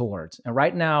pull towards. And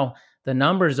right now, the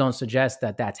numbers don't suggest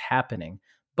that that's happening.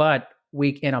 But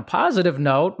in a positive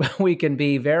note, we can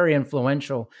be very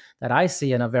influential, that I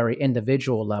see in a very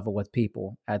individual level with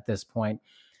people at this point,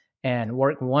 and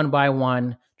work one by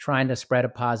one, trying to spread a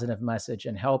positive message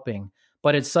and helping.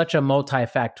 But it's such a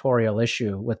multifactorial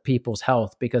issue with people's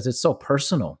health because it's so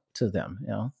personal to them, you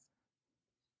know?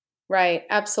 Right.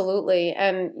 Absolutely.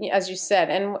 And as you said,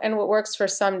 and what works for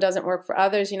some doesn't work for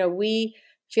others. We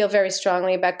feel very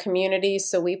strongly about community,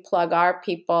 so we plug our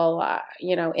people,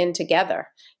 in together.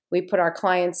 We put our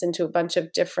clients into a bunch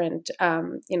of different,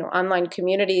 online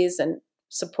communities and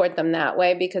support them that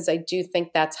way, because I do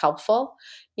think that's helpful,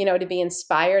 to be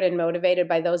inspired and motivated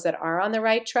by those that are on the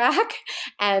right track.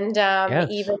 And Yes.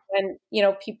 even when,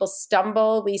 people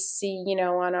stumble, we see,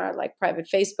 on our like private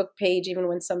Facebook page, even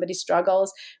when somebody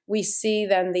struggles, we see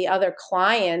then the other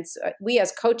clients, we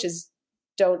as coaches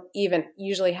don't even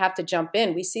usually have to jump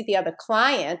in. We see the other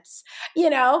clients,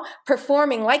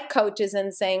 performing like coaches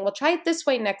and saying, well, try it this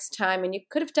way next time. And you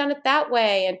could have done it that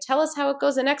way. And tell us how it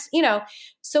goes the next,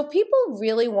 So people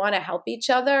really want to help each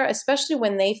other, especially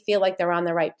when they feel like they're on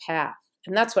the right path.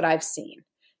 And that's what I've seen.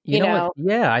 You know what?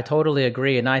 Yeah, I totally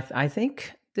agree. And I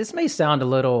think this may sound a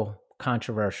little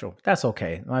controversial. That's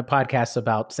okay. My podcast's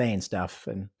about saying stuff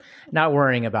and not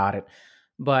worrying about it.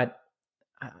 But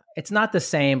it's not the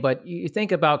same, but you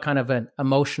think about kind of an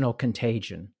emotional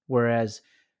contagion. Whereas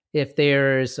if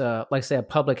there's, like say, a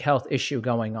public health issue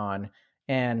going on,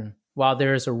 and while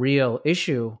there's a real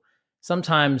issue,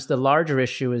 sometimes the larger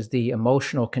issue is the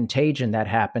emotional contagion that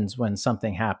happens when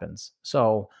something happens.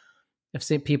 So if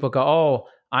people go, oh,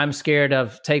 I'm scared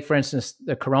of, take for instance,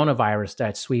 the coronavirus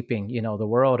that's sweeping, the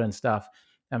world and stuff.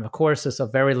 And of course, it's a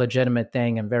very legitimate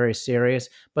thing and very serious,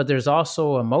 but there's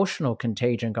also emotional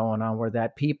contagion going on where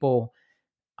that people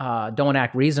don't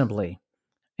act reasonably.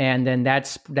 And then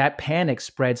that panic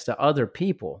spreads to other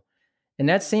people. And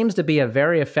that seems to be a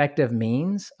very effective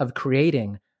means of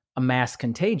creating a mass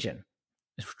contagion.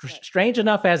 Strange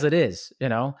enough as it is,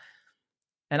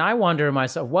 And I wonder to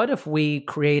myself, what if we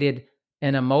created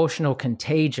an emotional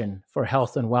contagion for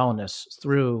health and wellness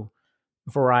through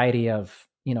a variety of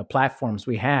platforms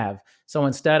we have? So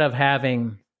instead of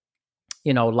having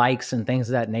likes and things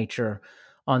of that nature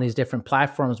on these different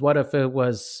platforms? What if it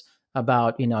was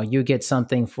about, you get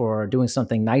something for doing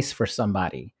something nice for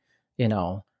somebody, you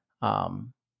know,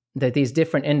 that these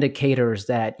different indicators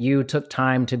that you took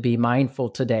time to be mindful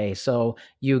today. So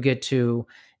you get to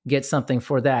get something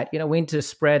for that. We need to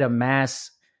spread a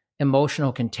mass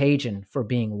emotional contagion for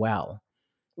being well.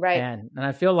 Right. And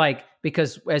I feel like,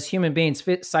 because as human beings,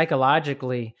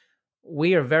 psychologically,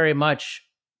 we are very much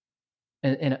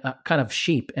in a kind of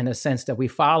sheep, in a sense that we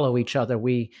follow each other.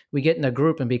 We get in a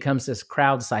group and becomes this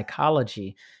crowd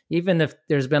psychology. Even if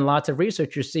there's been lots of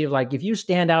research, you see, like if you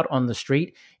stand out on the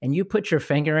street and you put your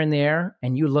finger in the air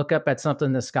and you look up at something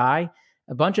in the sky,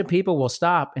 a bunch of people will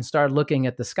stop and start looking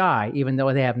at the sky, even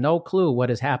though they have no clue what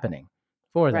is happening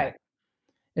for that. Right.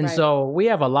 And so we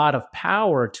have a lot of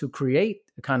power to create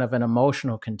kind of an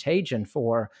emotional contagion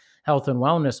for health and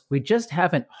wellness. We just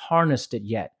haven't harnessed it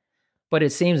yet. But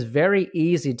it seems very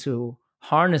easy to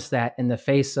harness that in the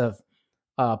face of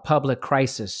public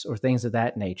crisis or things of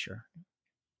that nature.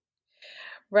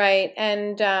 Right.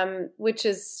 And which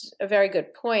is a very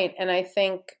good point. And I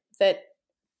think that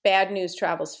bad news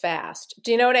travels fast.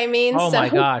 Do you know what I mean? Oh my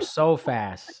gosh, so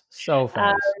fast, so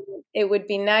fast. It would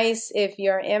be nice if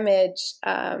your image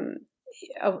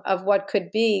of what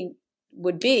could be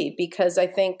would be, because I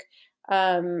think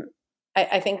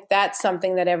I think that's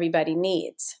something that everybody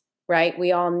needs. Right?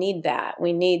 We all need that.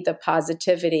 We need the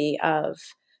positivity of,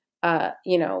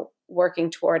 working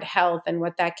toward health and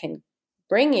what that can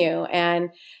bring you. And,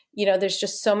 there's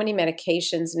just so many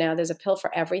medications now. There's a pill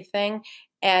for everything.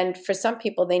 And for some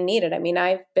people, they need it. I mean,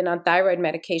 I've been on thyroid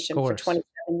medication for 27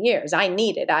 years. I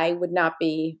need it. I would not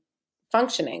be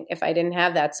functioning if I didn't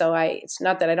have that. So it's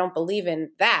not that I don't believe in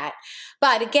that.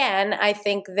 But again, I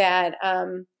think that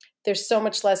there's so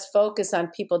much less focus on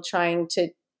people trying to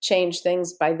change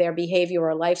things by their behavior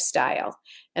or lifestyle.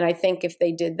 And I think if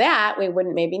they did that, we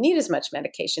wouldn't maybe need as much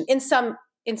medication in some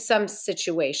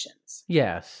situations.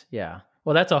 Yes. Yeah.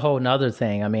 Well, that's a whole nother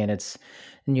thing. I mean, and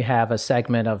you have a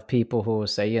segment of people who will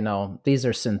say, these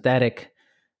are synthetic,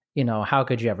 how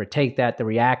could you ever take that? The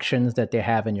reactions that they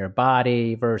have in your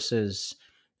body versus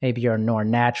maybe your more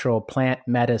natural plant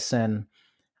medicine.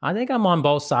 I think I'm on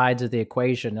both sides of the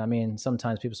equation. I mean,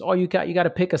 sometimes people say, "Oh, you got to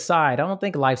pick a side." I don't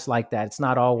think life's like that. It's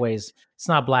not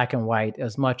black and white,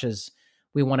 as much as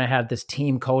we want to have this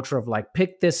team culture of like,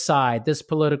 pick this side, this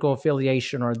political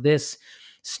affiliation or this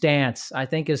stance. I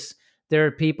think there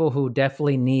are people who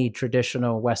definitely need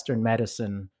traditional Western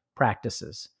medicine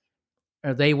practices,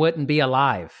 or they wouldn't be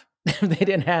alive if they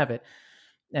didn't have it.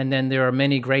 And then there are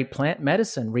many great plant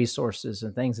medicine resources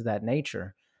and things of that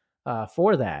nature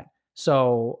for that.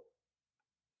 So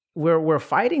we're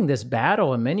fighting this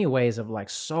battle in many ways of like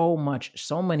so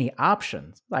many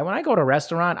options. Like when I go to a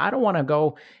restaurant, I don't want to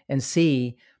go and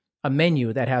see a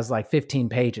menu that has like 15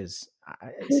 pages.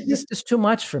 It's just too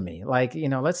much for me. Like,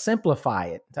 let's simplify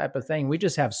it type of thing. We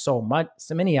just have so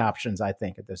many options, I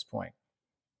think, at this point.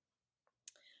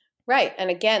 Right. And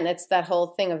again, that's that whole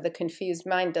thing of the confused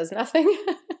mind does nothing.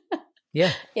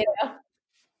 Yeah.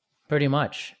 Pretty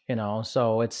much,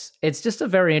 so it's just a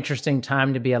very interesting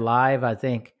time to be alive. I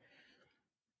think,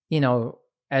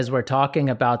 as we're talking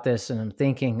about this and I'm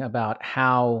thinking about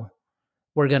how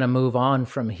we're going to move on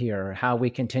from here, how we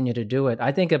continue to do it.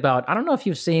 I think about, I don't know if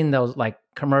you've seen those like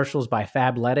commercials by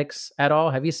Fabletics at all.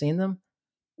 Have you seen them?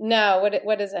 No.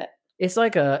 What is it? It's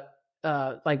like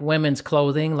like women's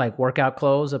clothing, like workout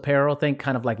clothes, apparel, think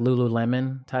kind of like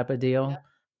Lululemon type of deal. Yeah.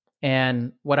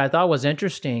 And what I thought was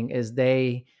interesting is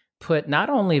they put not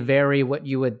only what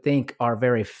you would think are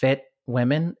very fit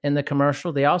women in the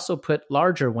commercial, they also put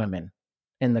larger women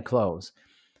in the clothes.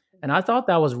 And I thought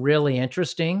that was really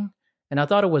interesting. And I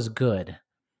thought it was good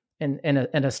and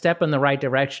a step in the right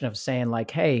direction of saying like,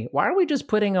 hey, why are we just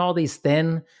putting all these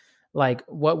thin, like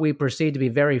what we perceive to be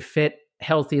very fit,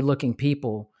 healthy looking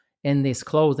people in this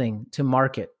clothing to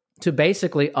market to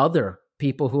basically other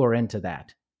people who are into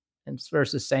that? And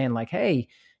versus saying like, hey,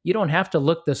 you don't have to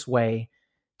look this way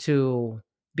to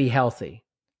be healthy.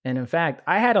 And in fact,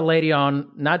 I had a lady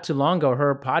on not too long ago,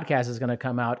 her podcast is going to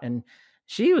come out, and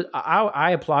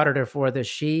I applauded her for this.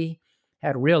 She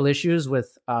had real issues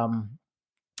with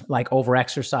like over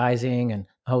exercising and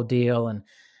the whole deal.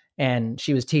 And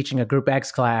she was teaching a group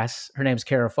X class. Her name's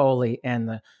Kara Foley.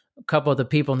 And a couple of the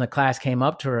people in the class came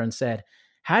up to her and said,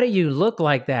 "How do you look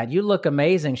like that? You look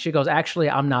amazing." She goes,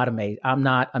 "Actually, I'm not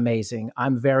amazing.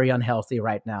 I'm very unhealthy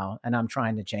right now, and I'm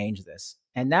trying to change this."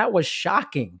 And that was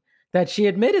shocking that she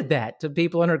admitted that to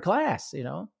people in her class,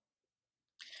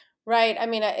 Right. I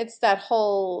mean, it's that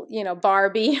whole,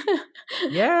 Barbie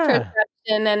yeah.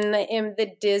 and in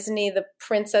the Disney, the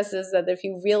princesses, that if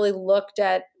you really looked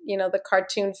at, the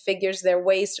cartoon figures, their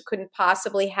waist couldn't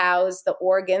possibly house the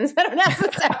organs that are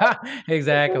necessary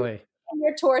Exactly. in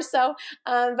your torso.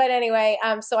 But anyway,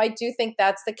 so I do think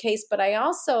that's the case. But I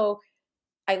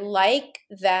like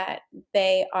that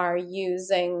they are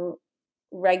using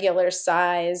regular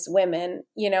size women,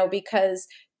 because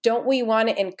don't we want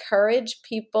to encourage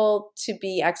people to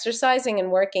be exercising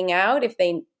and working out if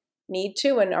they need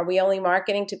to? And are we only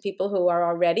marketing to people who are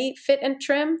already fit and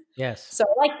trim? Yes. So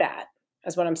I like that.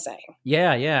 That's what I'm saying.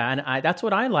 Yeah. And that's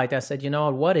what I liked. I said,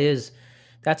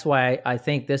 that's why I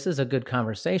think this is a good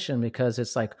conversation, because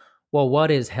it's like, well,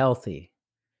 what is healthy?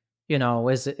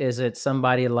 Is it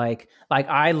somebody like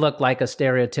I look like a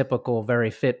stereotypical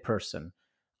very fit person?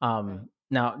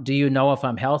 Now, do you know if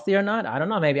I'm healthy or not? I don't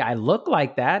know. Maybe I look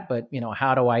like that, but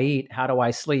how do I eat? How do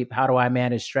I sleep? How do I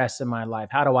manage stress in my life?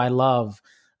 How do I love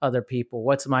other people?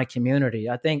 What's my community?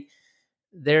 I think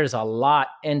there's a lot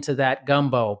into that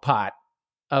gumbo pot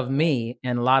of me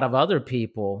and a lot of other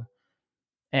people.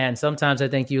 And sometimes I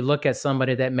think you look at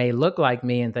somebody that may look like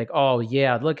me and think, oh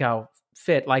yeah, look how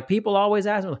fit. Like people always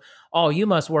ask me, oh, you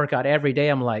must work out every day.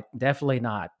 I'm like, definitely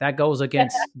not. That goes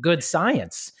against good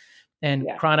science and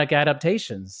chronic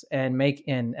adaptations and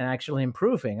actually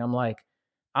improving. I'm like,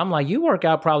 you work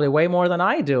out probably way more than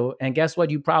I do. And guess what?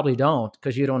 You probably don't,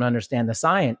 because you don't understand the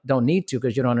science. Don't need to,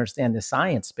 because you don't understand the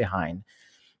science behind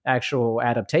actual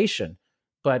adaptation.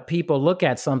 But people look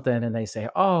at something and they say,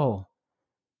 oh,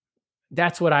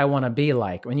 that's what I want to be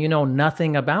like, when you know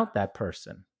nothing about that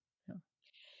person.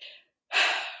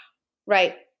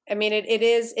 Right. I mean, it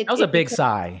is. That was a big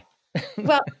sigh.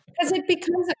 Well, because it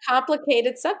becomes a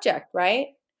complicated subject, right?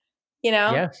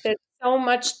 Yes. There's so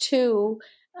much to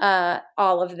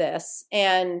all of this.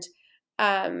 And,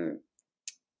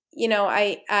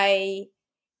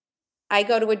 I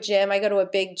go to a gym, I go to a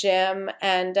big gym,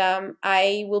 and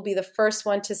I will be the first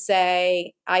one to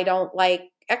say, I don't like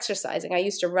exercising. I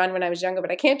used to run when I was younger, but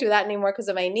I can't do that anymore because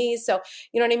of my knees. So,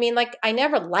 you know what I mean? Like, I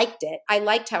never liked it. I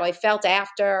liked how I felt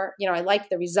after, I liked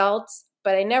the results,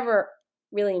 but I never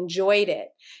really enjoyed it.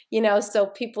 So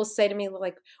people say to me,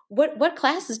 like, what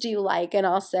classes do you like? And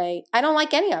I'll say, I don't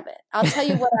like any of it. I'll tell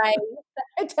you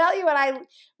I tell you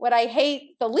what I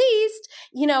hate the least,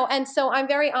 and so I'm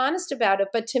very honest about it.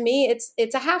 But to me,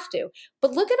 it's a have to.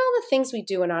 But look at all the things we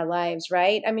do in our lives,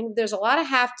 right? I mean, there's a lot of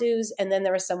have tos, and then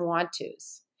there are some want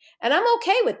tos. And I'm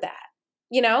okay with that.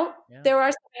 There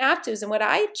are some have tos. And what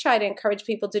I try to encourage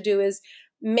people to do is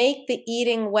make the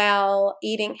eating well,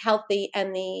 eating healthy,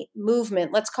 and the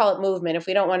movement, let's call it movement if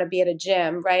we don't want to be at a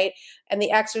gym, right? And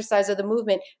the exercise or the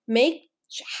movement,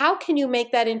 how can you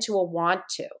make that into a want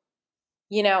to?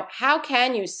 How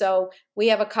can you? So we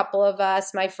have a couple of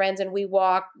us, my friends, and we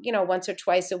walk, once or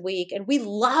twice a week. And we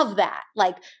love that.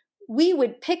 Like, we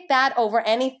would pick that over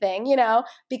anything,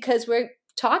 because we're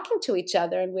talking to each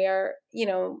other, and we're,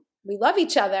 we love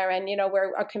each other, and,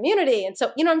 we're a community. And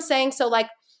so, what I'm saying? So like,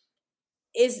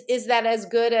 is that as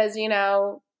good as,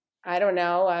 I don't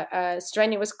know, a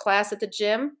strenuous class at the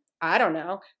gym? I don't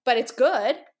know, but it's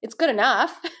good. It's good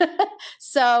enough.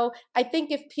 So I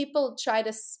think if people try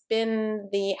to spin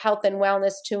the health and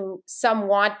wellness to some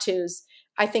want tos,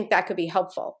 I think that could be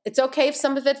helpful. It's okay if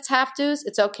some of it's have tos,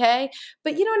 it's okay.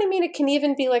 But you know what I mean? It can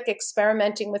even be like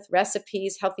experimenting with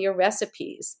recipes, healthier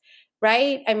recipes,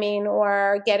 right? I mean,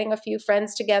 or getting a few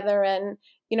friends together and,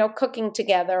 cooking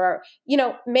together, or,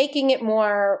 making it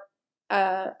more,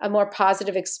 a more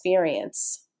positive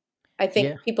experience. I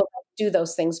think people do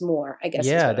those things more, I guess.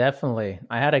 Yeah, definitely.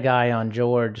 I had a guy on,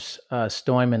 George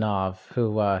Stoimanov,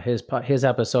 who his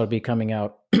episode will be coming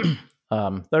out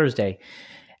Thursday.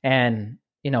 And,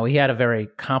 he had a very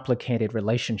complicated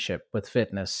relationship with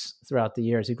fitness throughout the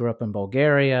years. He grew up in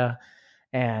Bulgaria,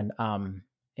 and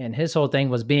his whole thing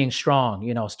was being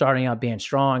strong, starting out being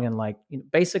strong and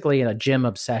basically in a gym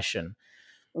obsession.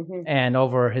 Mm-hmm. And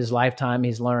over his lifetime,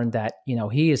 he's learned that,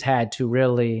 he has had to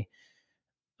really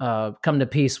come to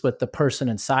peace with the person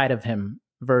inside of him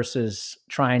versus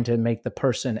trying to make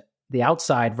the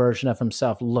outside version of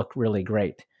himself look really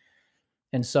great.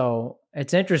 And so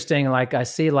it's interesting. Like, I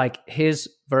see his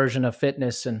version of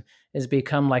fitness and has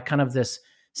become kind of this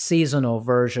seasonal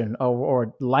version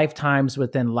or lifetimes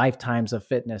within lifetimes of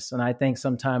fitness. And I think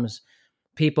sometimes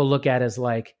people look at it as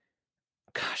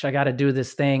gosh, I got to do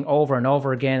this thing over and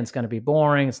over again. It's going to be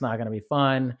boring. It's not going to be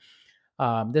fun.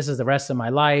 This is the rest of my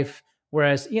life.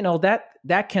 Whereas,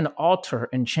 that can alter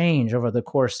and change over the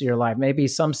course of your life. Maybe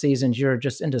some seasons you're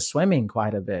just into swimming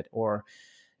quite a bit, or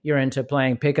you're into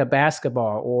playing pickup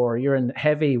basketball, or you're in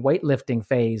heavy weightlifting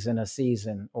phase in a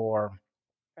season, or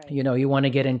Right. You want to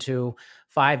get into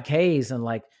 5Ks and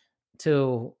like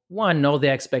to one, know the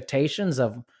expectations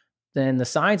of, then the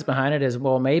science behind it is,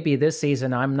 well, maybe this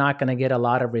season I'm not going to get a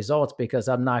lot of results because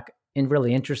I'm not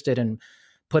really interested in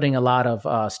putting a lot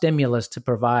of stimulus to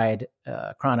provide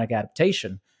chronic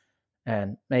adaptation.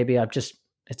 And maybe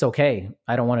it's okay.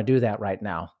 I don't want to do that right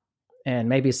now. And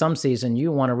maybe some season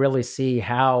you want to really see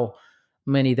how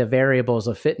many of the variables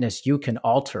of fitness you can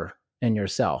alter in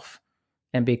yourself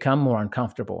and become more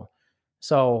uncomfortable.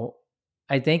 So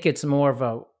I think it's more of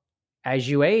a, as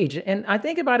you age, and I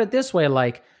think about it this way,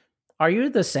 like, are you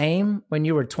the same when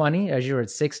you were 20 as you were at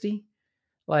 60?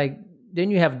 Like,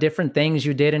 didn't you have different things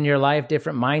you did in your life,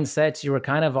 different mindsets? You were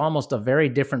kind of almost a very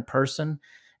different person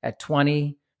at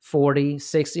 20, 40,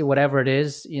 60, whatever it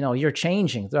is. You're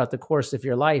changing throughout the course of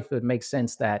your life. It makes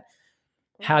sense that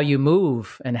how you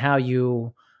move and how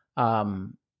you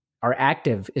are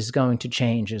active is going to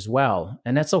change as well.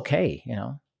 And that's okay,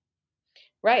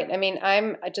 Right. I mean,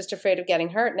 I'm just afraid of getting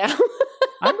hurt now.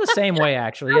 I'm the same way,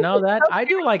 actually. That I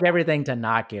do like everything to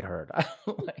not get hurt. I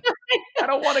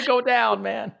don't want to go down,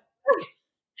 man.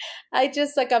 I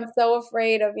just I'm so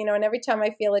afraid of, and every time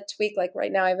I feel a tweak, like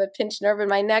right now I have a pinched nerve in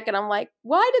my neck and I'm like,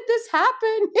 why did this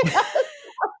happen?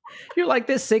 You're like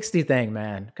this 60 thing,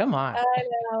 man. Come on. I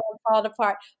know, I'm falling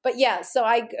apart. But yeah, so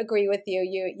I agree with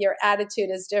you. Your attitude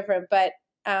is different, but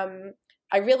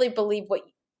I really believe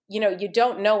you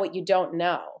don't know what you don't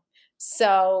know.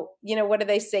 So, what do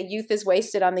they say? Youth is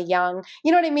wasted on the young.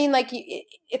 You know what I mean? Like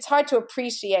it's hard to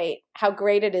appreciate how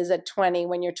great it is at 20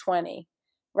 when you're 20,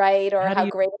 right? Or how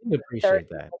great you appreciate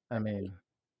that. I mean,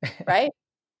 right?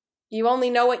 You only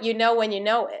know what you know when you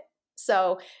know it.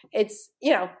 So it's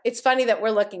funny that we're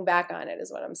looking back on it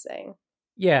is what I'm saying.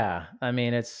 Yeah. I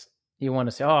mean, you want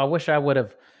to say, oh, I wish I would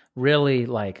have really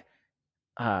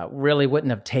really wouldn't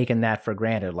have taken that for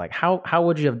granted. Like how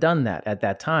would you have done that at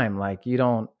that time? Like you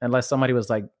don't, unless somebody was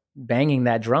like banging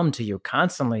that drum to you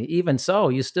constantly, even so,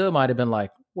 you still might've been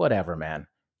like, whatever, man,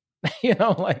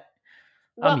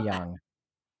 I'm young.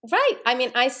 Right. I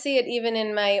mean, I see it even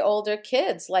in my older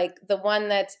kids, like the one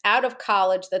that's out of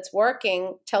college that's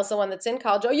working tells the one that's in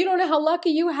college, oh, you don't know how lucky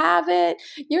you have it.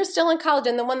 You're still in college.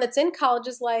 And the one that's in college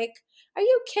is like, are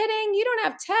you kidding? You don't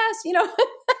have tests,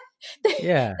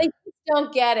 Yeah. They just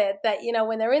don't get it that,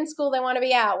 when they're in school, they want to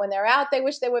be out. When they're out, they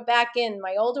wish they were back in.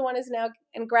 My older one is now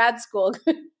in grad school.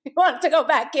 He wants to go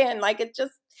back in. Like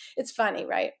it's funny,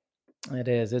 right? It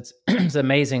is. It's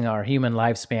amazing our human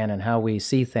lifespan and how we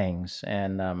see things.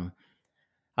 And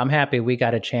I'm happy we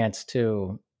got a chance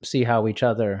to see how we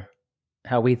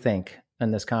think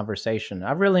in this conversation.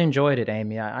 I've really enjoyed it,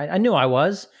 Amy. I knew I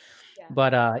was,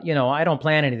 but I don't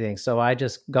plan anything. So I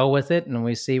just go with it and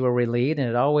we see where we lead. And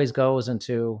it always goes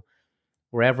into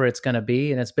wherever it's going to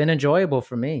be. And it's been enjoyable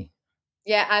for me.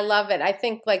 Yeah, I love it. I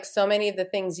think like so many of the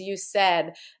things you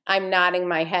said, I'm nodding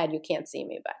my head. You can't see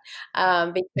me,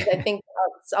 but because I think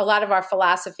a lot of our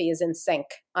philosophy is in sync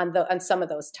on some of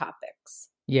those topics.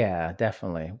 Yeah,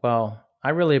 definitely. Well,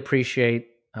 I really appreciate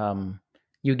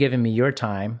you giving me your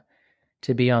time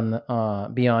to be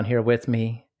on here with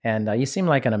me, and you seem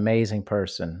like an amazing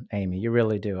person, Amy. You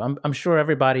really do. I'm sure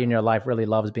everybody in your life really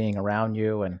loves being around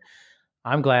you, and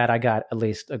I'm glad I got at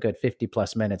least a good 50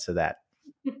 plus minutes of that.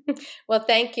 Well,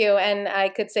 thank you. And I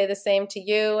could say the same to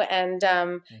you. And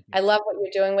I love what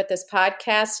you're doing with this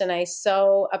podcast. And I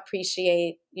so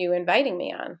appreciate you inviting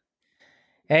me on.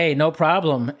 Hey, no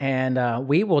problem. And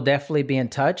we will definitely be in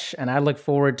touch. And I look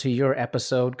forward to your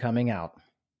episode coming out.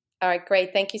 All right,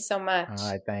 great. Thank you so much.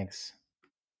 All right, thanks.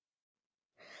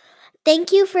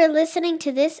 Thank you for listening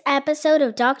to this episode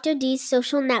of Dr. D's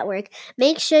Social Network.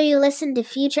 Make sure you listen to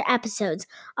future episodes.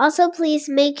 Also, please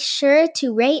make sure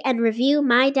to rate and review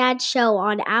My Dad's Show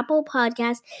on Apple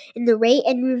Podcasts in the rate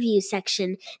and review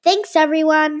section. Thanks,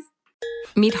 everyone.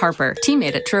 Meet Harper,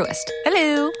 teammate at Truist.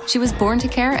 Hello. She was born to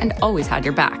care and always had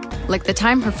your back. Like the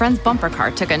time her friend's bumper car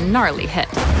took a gnarly hit.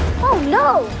 Oh,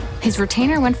 no. His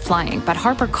retainer went flying, but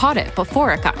Harper caught it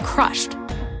before it got crushed.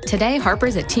 Today,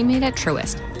 Harper's a teammate at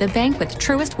Truist, the bank with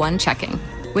Truist One checking.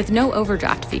 With no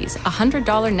overdraft fees,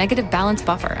 $100 negative balance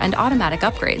buffer, and automatic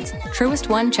upgrades, Truist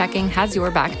One checking has your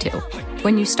back too.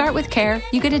 When you start with care,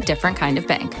 you get a different kind of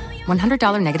bank.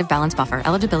 $100 negative balance buffer.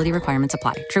 Eligibility requirements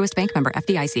apply. Truist Bank member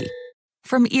FDIC.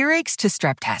 From earaches to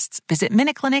strep tests, visit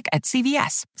MinuteClinic at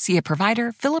CVS. See a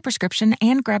provider, fill a prescription,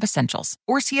 and grab essentials.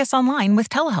 Or see us online with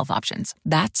telehealth options.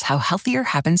 That's how healthier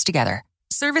happens together.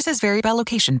 Services vary by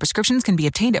location. Prescriptions can be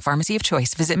obtained at pharmacy of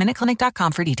choice. Visit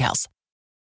MinuteClinic.com for details.